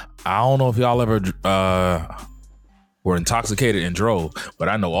I don't know if y'all ever were intoxicated and drove, but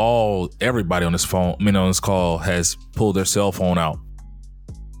I know everybody on this call has pulled their cell phone out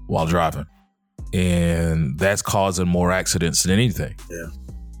while driving, and that's causing more accidents than anything. Yeah,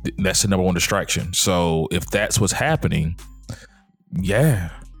 that's the number one distraction. So if that's what's happening,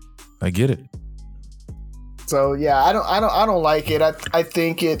 yeah, I get it. So yeah, I don't like it. I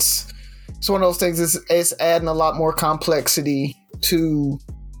think it's one of those things. It's adding a lot more complexity to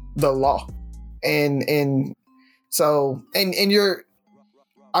the law, and so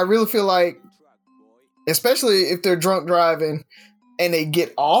I really feel like, especially if they're drunk driving and they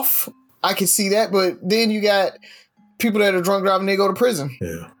get off, I can see that. But then you got people that are drunk driving, they go to prison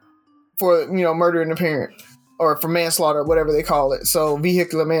for murdering a parent or for manslaughter, whatever they call it. So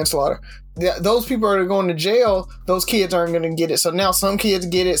vehicular manslaughter. Those people are going to jail. Those kids aren't going to get it. So now some kids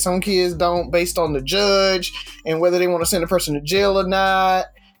get it, some kids don't, based on the judge and whether they want to send a person to jail or not.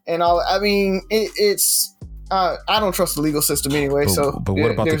 And all. I mean, it's. I don't trust the legal system anyway. But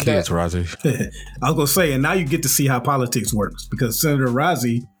what about the kids, Rozzy? I was gonna say, and now you get to see how politics works, because Senator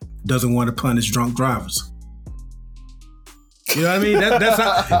Rozzy doesn't want to punish drunk drivers. You know what I mean?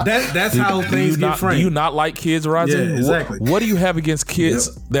 That's how things get framed. Do you not like kids, Rozzy? Yeah, exactly. What do you have against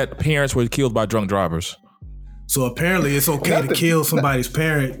kids that parents were killed by drunk drivers? So apparently it's okay to kill somebody's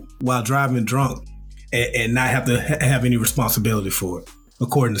parent while driving drunk and not have to have any responsibility for it,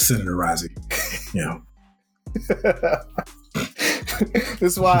 according to Senator Rozzy.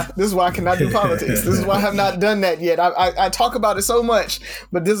 This is why I cannot do politics. This is why I have not done that yet. I talk about it so much,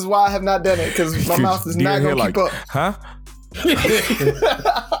 but this is why I have not done it, because my mouth is not going to keep up. Huh? What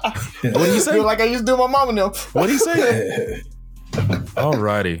do you say? Like I used to do my mama now. What do you say?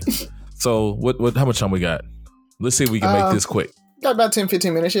 Alrighty. So what? How much time we got? Let's see if we can make this quick. Got about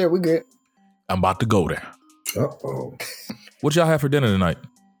 10-15 minutes. Yeah, we good. I'm about to go there. Uh-oh. What y'all have for dinner tonight?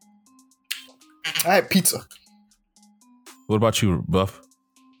 I had pizza. What about you, Buff?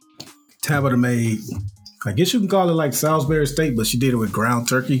 Tabitha made, I guess you can call it like Salisbury steak, but she did it with ground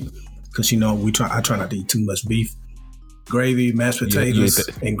turkey, because I try not to eat too much beef. Gravy, mashed potatoes,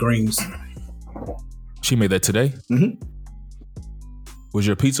 and greens. She made that today? Mm-hmm. Was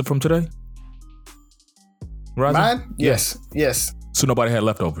your pizza from today, Rozzy? Mine? Yes. So nobody had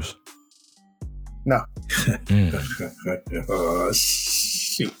leftovers? No.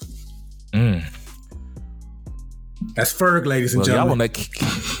 Shoot. That's Ferg, ladies and Well, gentlemen.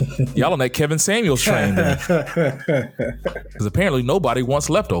 y'all on that Kevin Samuels train, because apparently nobody wants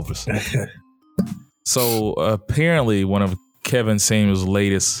leftovers. So apparently, one of Kevin Samuels'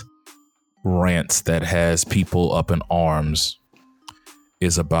 latest rants that has people up in arms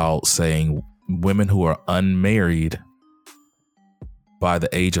is about saying women who are unmarried by the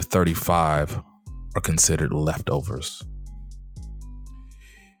age of 35 are considered leftovers.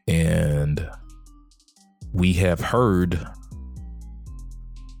 And we have heard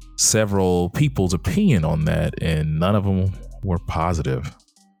several people's opinion on that, and none of them were positive.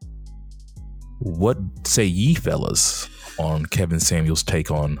 What say ye fellas on Kevin Samuels'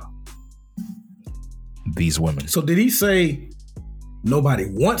 take on these women? So did he say nobody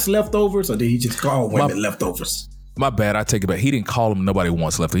wants leftovers, or did he just call women leftovers? My bad, I take it back. He didn't call them nobody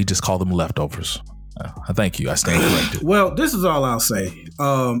wants leftovers. He just called them leftovers. Thank you. I stand corrected. Well, this is all I'll say.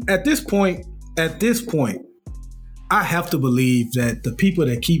 At this point, I have to believe that the people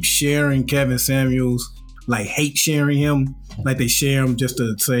that keep sharing Kevin Samuels, like hate sharing him, like they share him just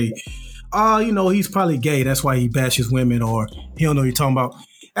to say, oh, you know, he's probably gay, that's why he bashes women, or he don't know what you're talking about.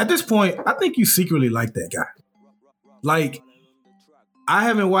 At this point, I think you secretly like that guy. Like, I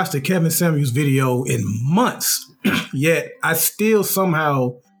haven't watched a Kevin Samuels video in months, yet I still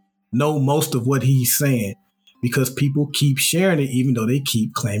somehow know most of what he's saying because people keep sharing it even though they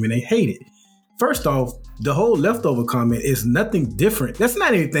keep claiming they hate it. First off, the whole leftover comment is nothing different. That's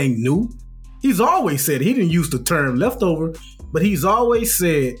not anything new. He's always said, he didn't use the term leftover, but he's always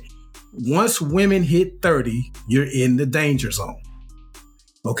said, once women hit 30, you're in the danger zone.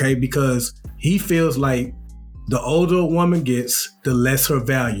 Okay, because he feels like the older a woman gets, the less her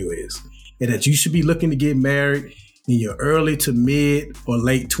value is. And that you should be looking to get married in your early to mid or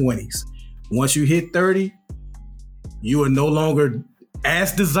late 20s. Once you hit 30, you are no longer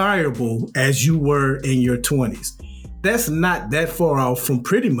as desirable as you were in your 20s. That's not that far off from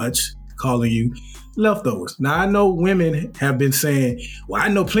pretty much calling you leftovers. Now, I know women have been saying, well, I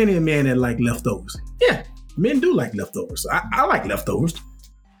know plenty of men that like leftovers. Yeah, men do like leftovers. I like leftovers.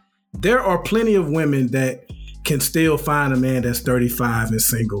 There are plenty of women that can still find a man that's 35 and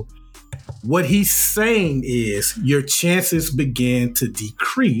single. What he's saying is your chances begin to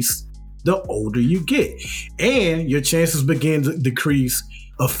decrease the older you get. And your chances begin to decrease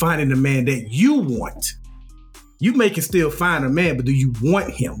of finding a man that you want. You may can still find a man, but do you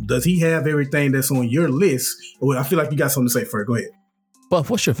want him? Does he have everything that's on your list? Well, I feel like you got something to say first. Go ahead. Buff,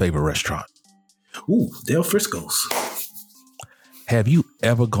 what's your favorite restaurant? Ooh, Del Frisco's. Have you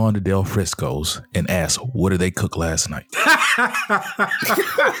ever gone to Del Frisco's and asked, what did they cook last night?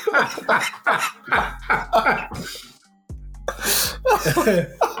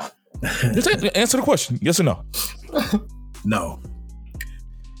 Just answer the question. Yes or no? No.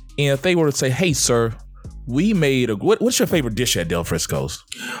 And if they were to say, hey, sir, we made what's your favorite dish at Del Frisco's?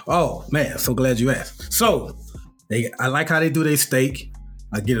 Oh, man, so glad you asked. So, I like how they do their steak.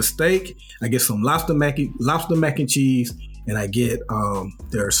 I get a steak, I get some lobster mac and cheese, and I get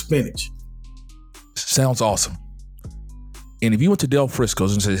their spinach. Sounds awesome. And if you went to Del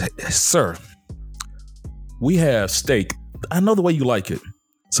Frisco's and said, hey, sir, we have steak. I know the way you like it.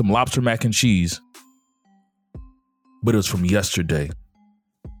 Some lobster mac and cheese. But it was from yesterday.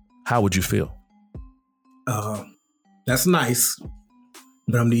 How would you feel? That's nice.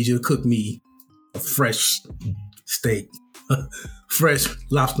 But I'm gonna need you to cook me a fresh steak. Fresh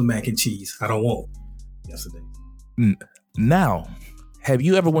lobster mac and cheese. I don't want yesterday. Now, have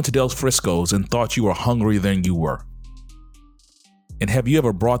you ever went to Del Frisco's and thought you were hungrier than you were? And have you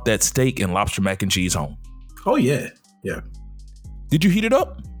ever brought that steak and lobster mac and cheese home? Oh, yeah. Yeah. Did you heat it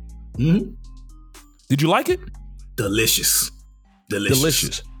up? Mm-hmm. Did you like it? Delicious.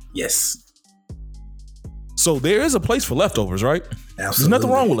 Yes. So there is a place for leftovers, right? Absolutely. There's nothing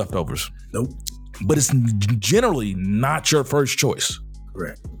wrong with leftovers. Nope. But it's generally not your first choice.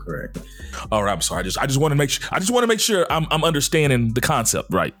 Correct. All right, I'm sorry. I just want to make sure. I just want to make sure I'm understanding the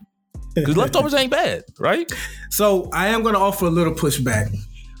concept right. Because leftovers ain't bad, right? So I am going to offer a little pushback.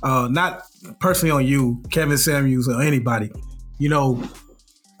 Not personally on you, Kevin Samuels, or anybody. You know,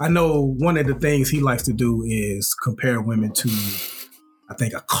 I know one of the things he likes to do is compare women to, I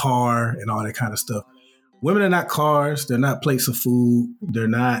think, a car and all that kind of stuff. Women are not cars. They're not plates of food. They're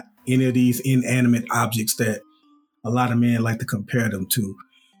not any of these inanimate objects that a lot of men like to compare them to.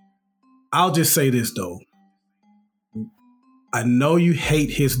 I'll just say this, though. I know you hate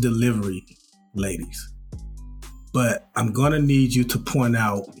his delivery, ladies, but I'm going to need you to point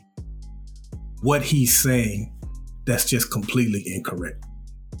out what he's saying that's just completely incorrect.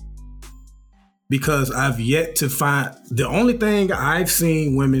 Because I've yet to find, the only thing I've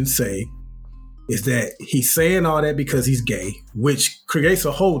seen women say is that he's saying all that because he's gay, which creates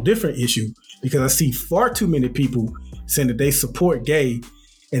a whole different issue because I see far too many people saying that they support gay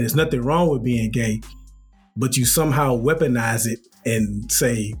and there's nothing wrong with being gay, but you somehow weaponize it and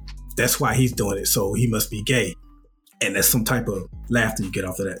say that's why he's doing it, so he must be gay. And that's some type of laughter you get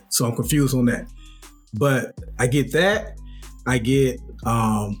off of that. So I'm confused on that. But I get that. I get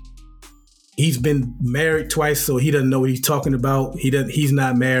he's been married twice, so he doesn't know what he's talking about. He's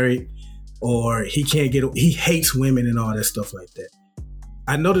not married, or he hates women and all that stuff like that.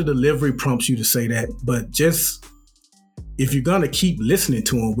 I know the delivery prompts you to say that, but just if you're gonna keep listening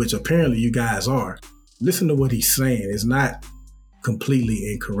to him, which apparently you guys are, listen to what he's saying. It's not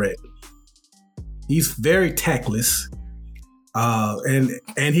completely incorrect. He's very tactless, and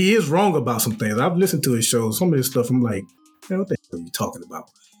he is wrong about some things. I've listened to his shows. Some of his stuff, I'm like, man, what the hell are you talking about?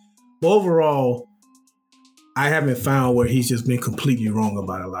 But overall, I haven't found where he's just been completely wrong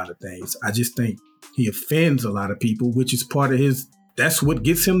about a lot of things. I just think he offends a lot of people, which is part of his. That's what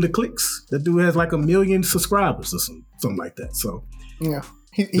gets him the clicks. That dude has like 1 million subscribers or something like that. So yeah.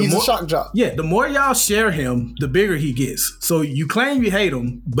 He's a shock jock. Yeah, the more y'all share him, the bigger he gets. So you claim you hate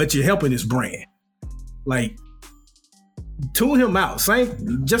him, but you're helping his brand. Like, tune him out.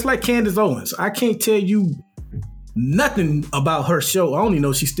 Same, just like Candace Owens. I can't tell you nothing about her show. I only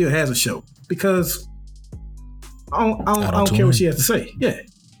know she still has a show because I don't care what she has to say. Yeah.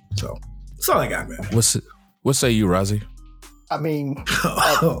 So that's all I got, man. What say you, Rozzy? I mean,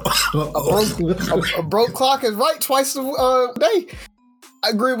 a broke clock is right twice a day. I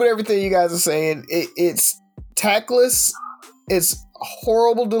agree with everything you guys are saying. It's tactless. It's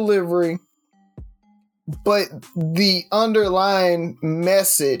horrible delivery. But the underlying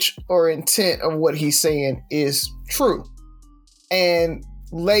message or intent of what he's saying is true. And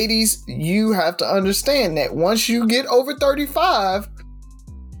ladies, you have to understand that once you get over 35,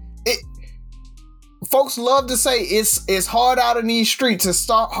 folks love to say it's hard out in these streets. It's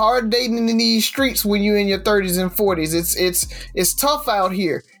hard dating in these streets when you're in your 30s and 40s. It's tough out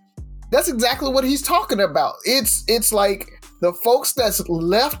here. That's exactly what he's talking about. It's like the folks that's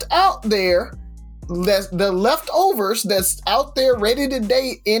left out there, the leftovers that's out there ready to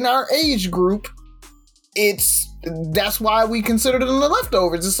date in our age group. That's why we consider them the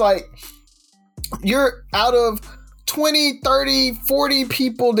leftovers. It's like you're out of 20, 30, 40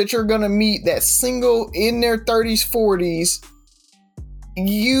 people that you're going to meet that's single in their 30s, 40s,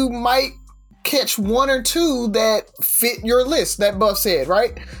 you might catch one or two that fit your list that Buff said,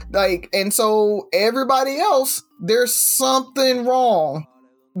 right? Like, and so everybody else, there's something wrong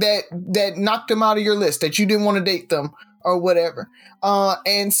that knocked them out of your list, that you didn't want to date them or whatever.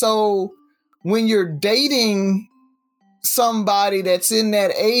 And so when you're dating somebody that's in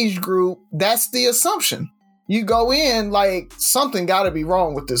that age group, that's the assumption. You go in like something got to be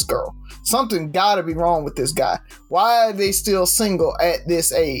wrong with this girl. Something got to be wrong with this guy. Why are they still single at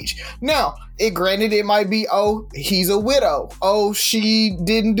this age? Now, granted, it might be, oh, he's a widow. Oh, she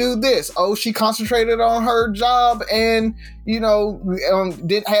didn't do this. Oh, she concentrated on her job and,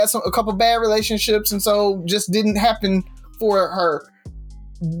 did have a couple bad relationships, and so just didn't happen for her.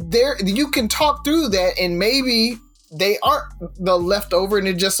 There, you can talk through that, and maybe they aren't the leftover, and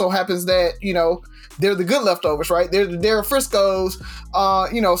it just so happens that, they're the good leftovers, right? They're Frisco's,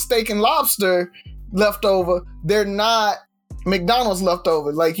 steak and lobster leftover. They're not McDonald's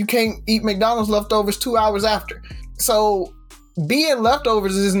leftover. Like, you can't eat McDonald's leftovers 2 hours after. So being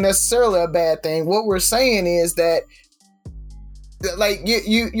leftovers isn't necessarily a bad thing. What we're saying is that, like,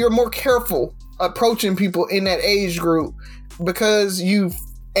 you're more careful approaching people in that age group because you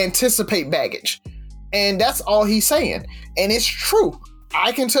anticipate baggage. And that's all he's saying. And it's true.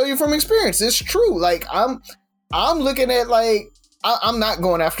 I can tell you from experience, it's true. Like, I'm looking at, like, I'm not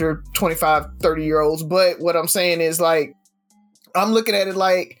going after 25, 30-year-olds, but what I'm saying is, like, I'm looking at it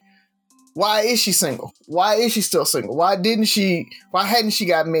like, why is she single? Why is she still single? Why hadn't she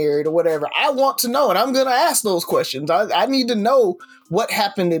got married or whatever? I want to know, and I'm going to ask those questions. I need to know what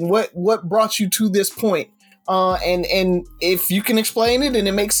happened and what brought you to this point. And if you can explain it and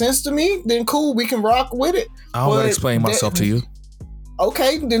it makes sense to me, then cool, we can rock with it. I'm going to explain myself to you.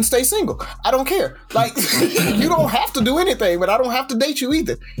 Okay, then stay single. I don't care. Like, you don't have to do anything, but I don't have to date you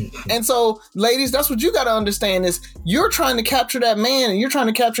either. And so, ladies, that's what you got to understand is you're trying to capture that man and you're trying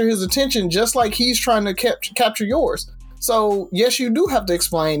to capture his attention just like he's trying to capture yours. So, yes, you do have to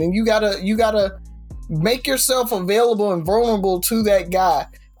explain, and you gotta make yourself available and vulnerable to that guy.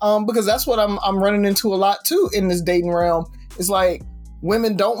 Because that's what I'm running into a lot too in this dating realm. It's like,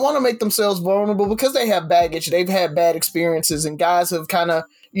 women don't want to make themselves vulnerable because they have baggage. They've had bad experiences and guys have kind of,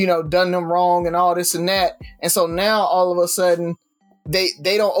 done them wrong and all this and that. And so now all of a sudden they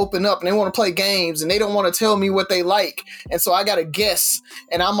don't open up and they want to play games and they don't want to tell me what they like. And so I got to guess.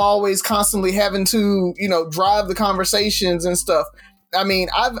 And I'm always constantly having to, drive the conversations and stuff. I mean,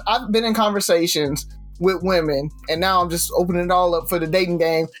 I've been in conversations with women, and now I'm just opening it all up for the dating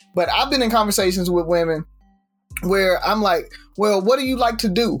game. But I've been in conversations with women where I'm like, well, what do you like to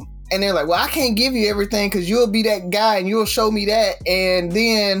do? And they're like, well, I can't give you everything because you'll be that guy and you'll show me that. And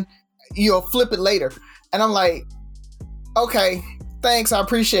then you'll flip it later. And I'm like, okay, thanks. I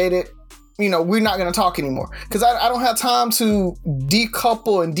appreciate it. We're not going to talk anymore because I don't have time to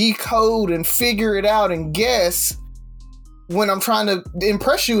decouple and decode and figure it out and guess when I'm trying to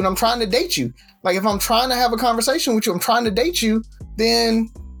impress you and I'm trying to date you. Like, if I'm trying to have a conversation with you, I'm trying to date you, then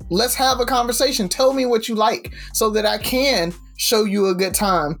let's have a conversation. Tell me what you like so that I can show you a good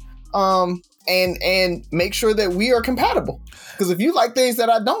time. And make sure that we are compatible. Because if you like things that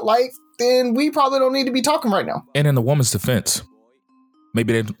I don't like, then we probably don't need to be talking right now. And in the woman's defense,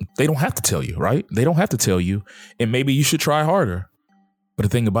 maybe they don't have to tell you, right? They don't have to tell you. And maybe you should try harder. But the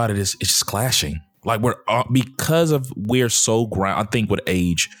thing about it is it's just clashing. Like we're so I think with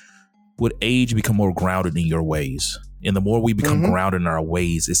age, you become more grounded in your ways. And the more we become grounded in our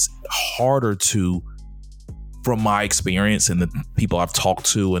ways, it's harder to, from my experience and the people I've talked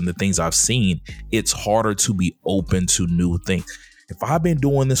to and the things I've seen, it's harder to be open to new things. If I've been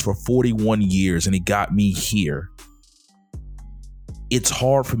doing this for 41 years and it got me here, it's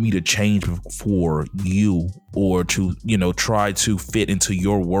hard for me to change for you or to, try to fit into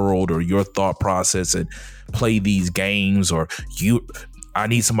your world or your thought process and play these games, or I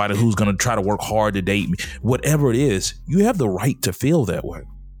need somebody who's going to try to work hard to date me. Whatever it is, you have the right to feel that way.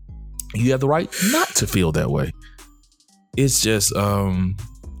 You have the right not to feel that way. It's just, I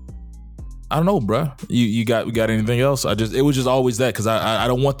don't know, bro. You got anything else? It was just always that, because I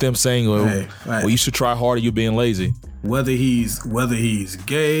don't want them saying, well, you should try harder. You're being lazy. Whether he's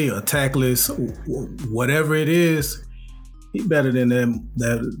gay or tactless, whatever it is, he better than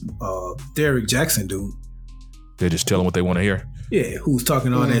that Derek Jackson dude. They're just telling what they want to hear. Yeah, who's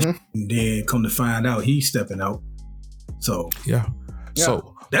talking all that shit, and then come to find out he's stepping out. So yeah.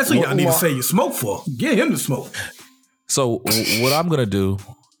 So that's what y'all need to say you smoke for. Get him to smoke. So what I'm gonna do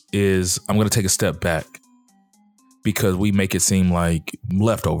is I'm gonna take a step back, because we make it seem like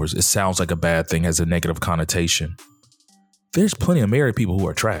leftovers. It sounds like a bad thing, has a negative connotation. There's plenty of married people who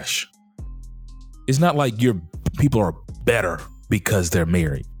are trash. It's not like your people are better because they're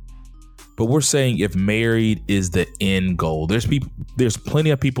married. But we're saying if married is the end goal, there's plenty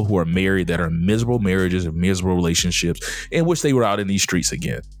of people who are married that are in miserable marriages and miserable relationships in which they were out in these streets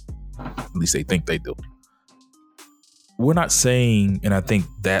again. At least they think they do. We're not saying, and I think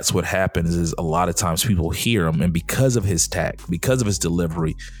that's what happens, is a lot of times people hear him, and because of his tact, because of his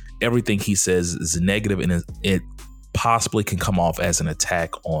delivery, everything he says is negative, and it possibly can come off as an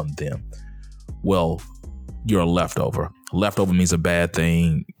attack on them. Well, you're a leftover. Leftover means a bad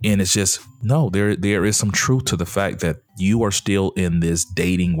thing. And it's just, no, there is some truth to the fact that you are still in this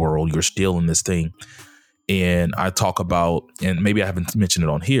dating world. You're still in this thing. And I talk about, and maybe I haven't mentioned it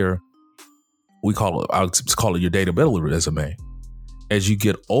on here, I'll call it your dateability resume. As you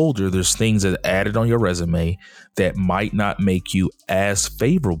get older, there's things that are added on your resume that might not make you as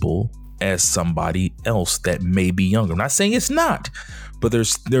favorable as somebody else that may be younger. I'm not saying it's not, but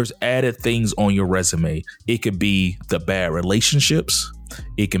there's added things on your resume. It could be the bad relationships.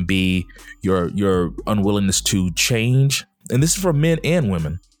 It can be your unwillingness to change. And this is for men and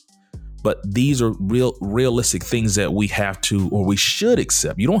women. But these are realistic things that we have to, or we should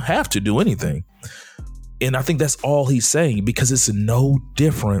accept. You don't have to do anything. And I think that's all he's saying, because it's no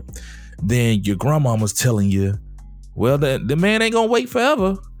different than your grandmama's telling you, well, the man ain't gonna wait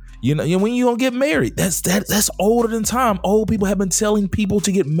forever. When you gonna get married, that's older than time. Old people have been telling people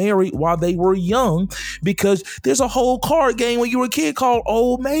to get married while they were young, because there's a whole card game when you were a kid called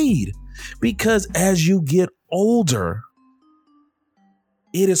Old Maid. Because as you get older,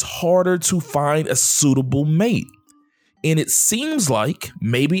 it is harder to find a suitable mate. And it seems like,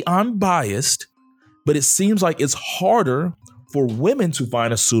 maybe I'm biased, but it seems like it's harder for women to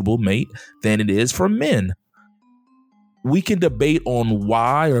find a suitable mate than it is for men. We can debate on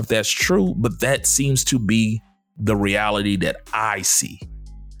why or if that's true, but that seems to be the reality that I see.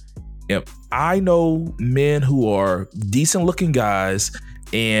 If I know men who are decent looking guys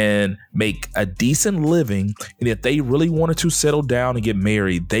and make a decent living, and if they really wanted to settle down and get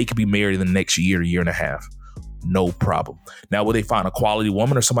married, they could be married in the next year and a half. No problem. Now, will they find a quality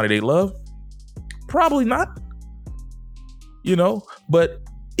woman or somebody they love? Probably not. But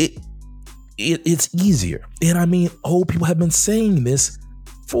it's easier. And I mean, old people have been saying this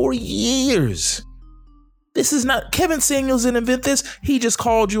for years. This is not, Kevin Samuels didn't invent this. He just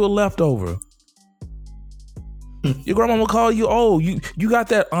called you a leftover. Your grandma will call you, oh, you got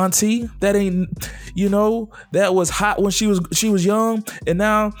that auntie that ain't, that was hot when she was young, and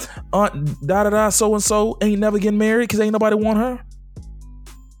now aunt so and so ain't never getting married because ain't nobody want her.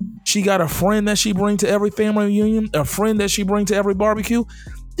 She got a friend that she bring to every family reunion, a friend that she bring to every barbecue.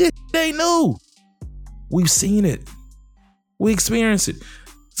 This ain't new. We've seen it. We experience it.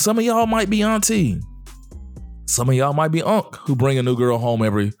 Some of y'all might be auntie. Some of y'all might be unc who bring a new girl home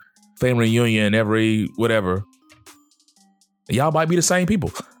every family reunion, every whatever. Y'all might be the same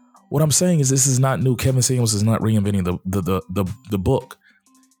people. What I'm saying is this is not new. Kevin Samuels is not reinventing the book.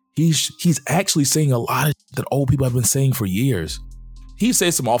 He's actually saying a lot of that old people have been saying for years. He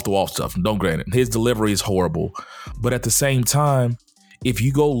says some off the wall stuff. Don't grant it. His delivery is horrible. But at the same time, if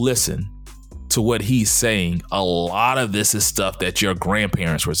you go listen to what he's saying, a lot of this is stuff that your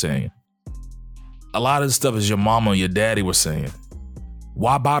grandparents were saying. A lot of this stuff is your mama and your daddy were saying.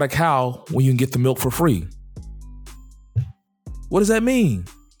 Why buy the cow when you can get the milk for free? What does that mean?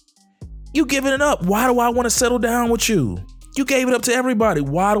 You giving it up. Why do I want to settle down with you? You gave it up to everybody.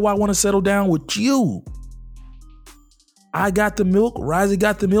 Why do I want to settle down with you? I got the milk, Risey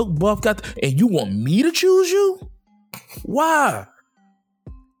got the milk, Buff got and you want me to choose you? Why?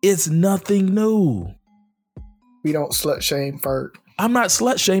 It's nothing new. We don't slut shame, Ferg. I'm not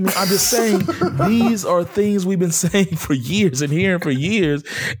slut shaming. I'm just saying these are things we've been saying for years and hearing for years.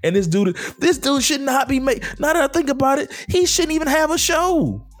 And this dude should not be made. Now that I think about it, he shouldn't even have a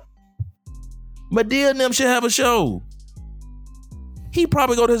show. Madea and them should have a show. He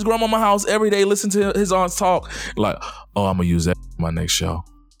probably go to his grandmama's house every day, listen to his aunt's talk. Like, oh, I'm going to use that in my next show.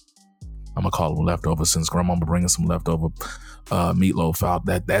 I'm going to call him leftover since grandmama bringing some leftover meatloaf out.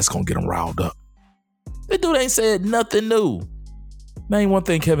 That's going to get him riled up. This dude ain't said nothing new. Name one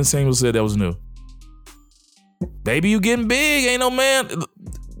thing Kevin Samuels said that was new. Baby, you getting big. Ain't no man.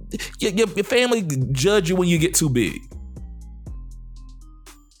 Your family judge you when you get too big.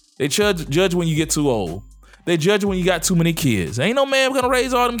 They judge when you get too old. They judge when you got too many kids. Ain't no man gonna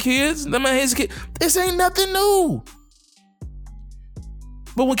raise all them kids. That man his kid. This ain't nothing new.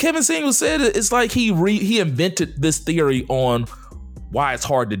 But when Kevin Samuels said it, it's like he invented this theory on why it's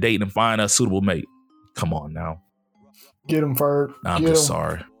hard to date and find a suitable mate. Come on now. Get him, Ferg. I'm just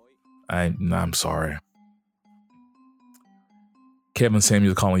sorry. I'm sorry. Kevin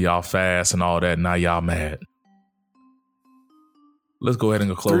Samuels calling y'all fast and all that. Now y'all mad. Let's go ahead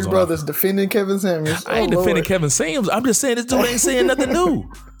and go close. Three brothers defending Kevin Samuels. I ain't defending Kevin Samuels. I'm just saying this dude ain't saying nothing new.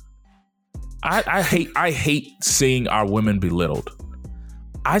 I hate seeing our women belittled.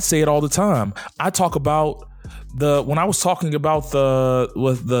 I say it all the time. I talk about when I was talking about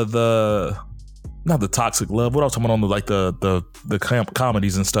not the toxic love. What I was talking about on the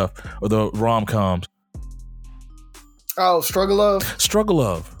comedies and stuff, or the rom-coms. Oh, Struggle Love. Struggle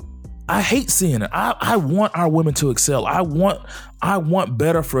Love. I hate seeing it. I want our women to excel. I want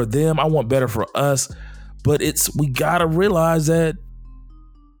better for them. I want better for us. But we gotta realize that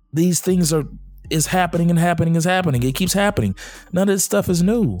these things is happening and happening is happening. It keeps happening. None of this stuff is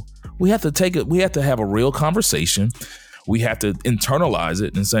new. We have to we have to have a real conversation. We have to internalize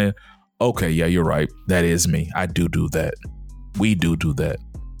it and say, okay, yeah, you're right. That is me. I do that. We do that.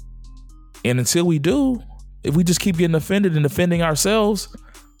 And until we do, if we just keep getting offended and offending ourselves,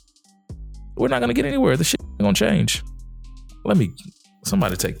 we're not going to get anywhere. The shit ain't going to change.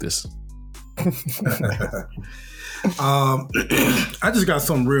 Somebody take this. I just got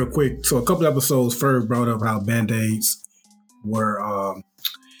something real quick. So a couple episodes, Ferg brought up how Band-Aids were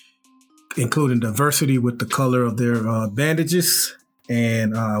including diversity with the color of their bandages.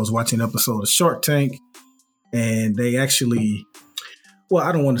 And I was watching an episode of Shark Tank, and they actually, well,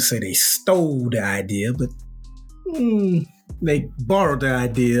 I don't want to say they stole the idea, but they borrowed the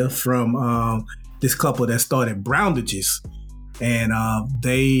idea from this couple that started Browndages, and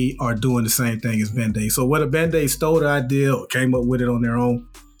they are doing the same thing as Band-Aid. So whether Band-Aid stole the idea or came up with it on their own,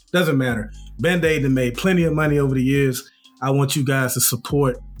 doesn't matter. Band-Aid have made plenty of money over the years. I want you guys to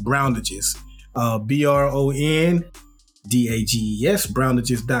support Browndages. BRONDAGES,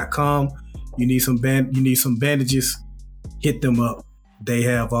 browndages.com. You need some bandages, hit them up. They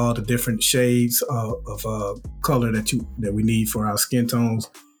have all the different shades of color that we need for our skin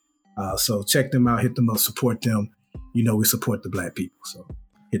tones. So check them out, hit them up, support them. You know we support the black people, so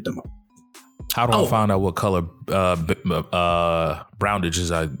hit them up. How do I find out what color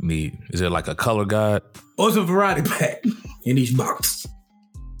Browndages I need? Is it like a color guide? Oh, it's a variety pack in each box.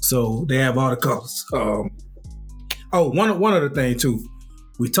 So they have all the colors. One other thing too.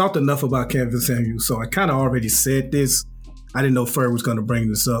 We talked enough about Kevin Samuels, so I kind of already said this. I didn't know Ferg was going to bring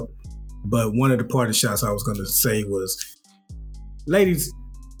this up. But one of the parting shots I was going to say was, ladies,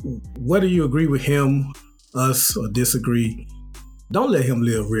 whether you agree with him, us, or disagree, don't let him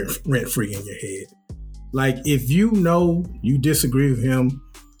live rent-free in your head. Like, if you know you disagree with him,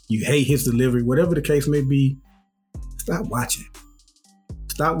 you hate his delivery, whatever the case may be, stop watching.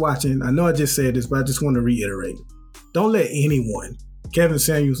 Stop watching. I know I just said this, but I just want to reiterate. Don't let anyone, Kevin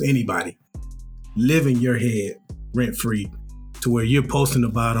Samuels, anybody, live in your head rent-free to where you're posting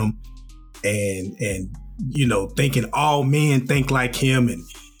about him and you know, thinking all men think like him and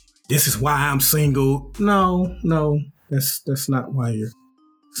this is why I'm single. No, that's not why you're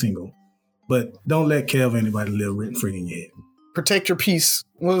single. But don't let Kev anybody live rent-free in your head. Protect your peace.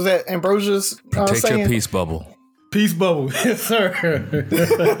 What was that Ambrosia's Protect saying? your peace bubble. Peace bubble. Yes, sir.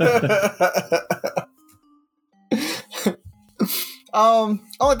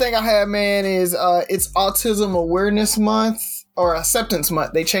 Only thing I have, man, is it's Autism Awareness Month or Acceptance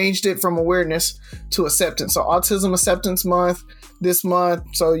Month. They changed it from awareness to acceptance. So Autism Acceptance Month this month.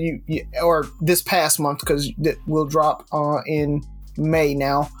 So you or this past month, because it will drop in May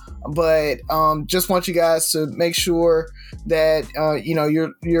now. But just want you guys to make sure that you know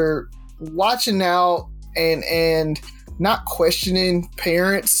you're watching out and not questioning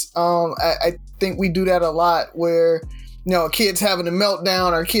parents. I think we do that a lot where, you know, kids having a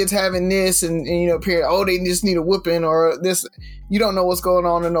meltdown or kids having this and you know, parent, oh, they just need a whooping or this. You don't know what's going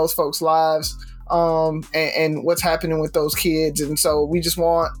on in those folks' lives and what's happening with those kids. And so we just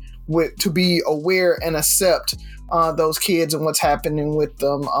want to be aware and accept those kids and what's happening with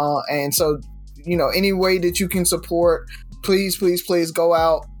them. And so, you know, any way that you can support, please go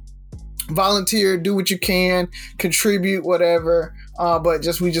out, volunteer, do what you can, contribute, whatever. But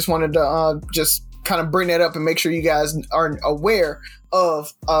we just wanted to just kind of bring that up and make sure you guys are aware of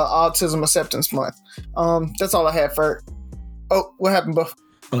Autism Acceptance Month. That's all I have for. Oh, what happened, Buff?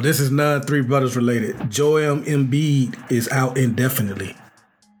 Oh, this is none Three Brothers related. Joel Embiid is out indefinitely.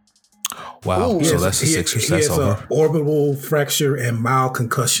 Wow. Ooh, so that's the Sixers. That's over. He has an orbital fracture and mild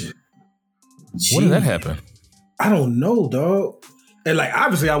concussion. When did that happen? I don't know, dog. And like,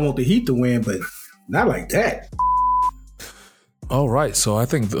 obviously I want the Heat to win, but not like that. All right. So I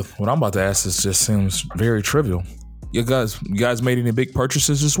think what I'm about to ask just seems very trivial. You guys made any big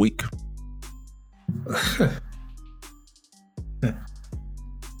purchases this week?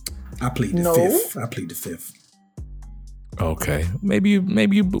 I plead the fifth. Okay. Maybe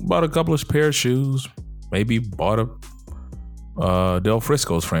you bought a couple of pair of shoes. Maybe you bought a Del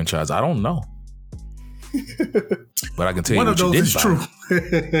Frisco's franchise. I don't know. But I can tell you what you didn't buy. One of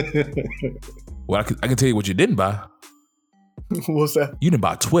those is true. Well, I can tell you what you didn't buy. What's that? You didn't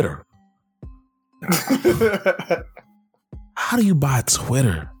buy Twitter. How do you buy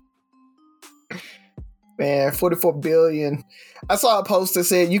Twitter? Man, $44 billion. I saw a post that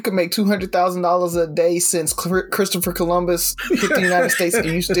said you can make $200,000 a day since Christopher Columbus hit the United States and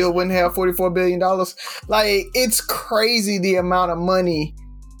you still wouldn't have $44 billion. Like, it's crazy the amount of money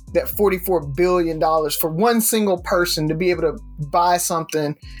that $44 billion for one single person to be able to buy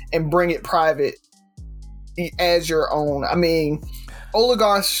something and bring it private as your own. I mean,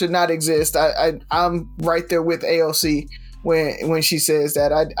 oligarchs should not exist. I'm right there with AOC when she says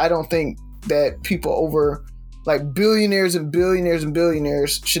that. I don't think that people over like billionaires and billionaires and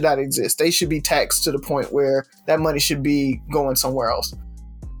billionaires should not exist. They should be taxed to the point where that money should be going somewhere else.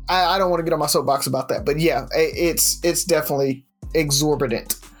 I don't want to get on my soapbox about that, but yeah, it's definitely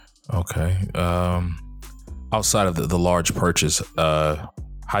exorbitant. Okay. Outside of the large purchase, how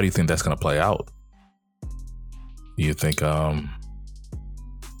do you think that's going to play out? Do you think I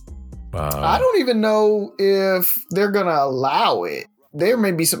don't even know if they're going to allow it. There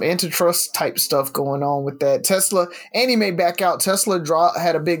may be some antitrust type stuff going on with that. Tesla, and he may back out. Tesla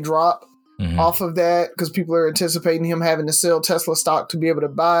had a big drop off of that because people are anticipating him having to sell Tesla stock to be able to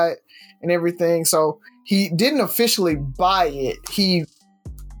buy it and everything. So he didn't officially buy it. He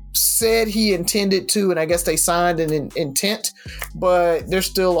said he intended to, and I guess they signed an intent, but there's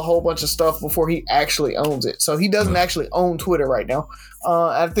still a whole bunch of stuff before he actually owns it. So he doesn't actually own Twitter right now.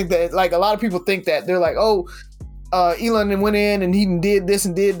 I think that, like, a lot of people think that they're like, oh, Elon went in and he did this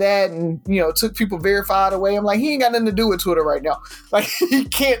and did that and, you know, took people verified away. I'm like, he ain't got nothing to do with Twitter right now. Like, he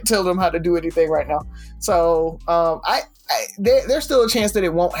can't tell them how to do anything right now. So there's still a chance that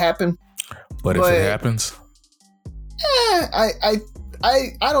it won't happen. But if it happens, I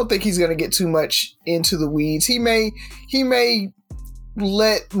don't think he's going to get too much into the weeds. He may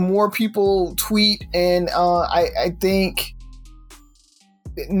let more people tweet, and I think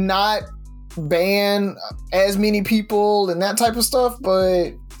not ban as many people and that type of stuff,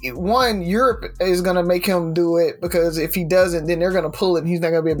 but one, Europe is going to make him do it, because if he doesn't, then they're going to pull it and he's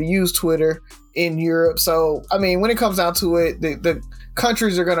not going to be able to use Twitter in Europe. So, I mean, when it comes down to it, the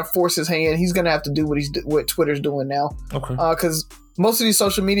countries are going to force his hand. He's going to have to do what Twitter's doing now. Okay. Because most of these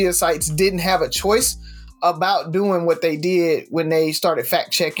social media sites didn't have a choice about doing what they did when they started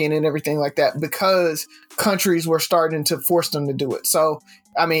fact checking and everything like that, because countries were starting to force them to do it. So,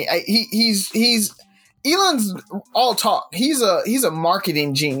 I mean, he's Elon's all talk. He's a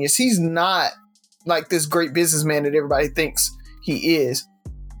marketing genius. He's not like this great businessman that everybody thinks he is.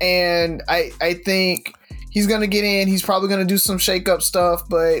 And I think he's going to get in. He's probably going to do some shake up stuff,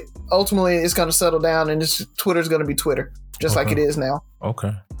 but ultimately it's going to settle down, and Twitter's going to be Twitter, just like it is now.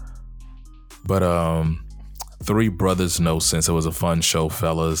 Okay. But Three Brothers No Sense. It was a fun show,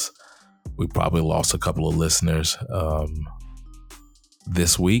 fellas. We probably lost a couple of listeners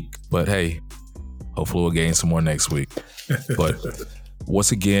this week, but hey, hopefully we'll gain some more next week. But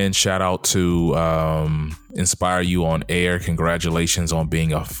once again, shout out to Inspire You on Air. Congratulations on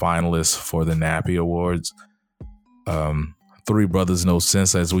being a finalist for the Nappy Awards. Three Brothers No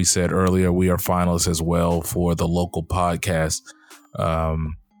Sense, as we said earlier, we are finalists as well for the local podcast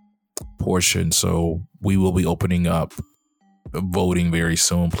portion. So we will be opening up voting very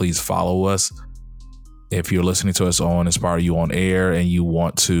soon. Please follow us. If you're listening to us on Inspire You on Air and you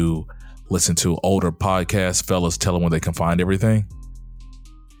want to listen to older podcasts, fellas, tell them where they can find everything.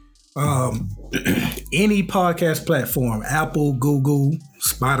 Any podcast platform, Apple, Google,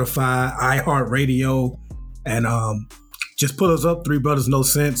 Spotify, iHeartRadio, and just put us up, Three Brothers No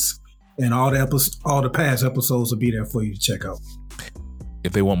Sense, and all the past episodes will be there for you to check out.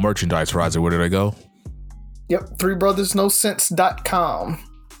 If they want merchandise, Roger, where do they go? Yep, threebrothersnosense.com.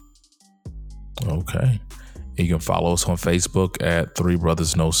 Okay. You can follow us on Facebook at Three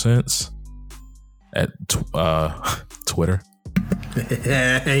Brothers No Sense, at Twitter.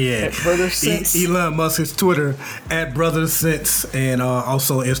 Yeah. Brothers Sense. Elon Musk's Twitter at Brothers Sense, and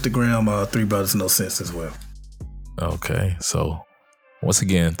also Instagram, Three Brothers No Sense as well. Okay. So once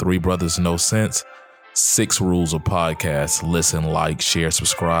again, Three Brothers No Sense. 6 rules of podcasts: listen, like, share,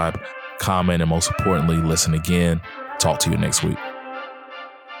 subscribe, comment, and most importantly, listen again. Talk to you next week.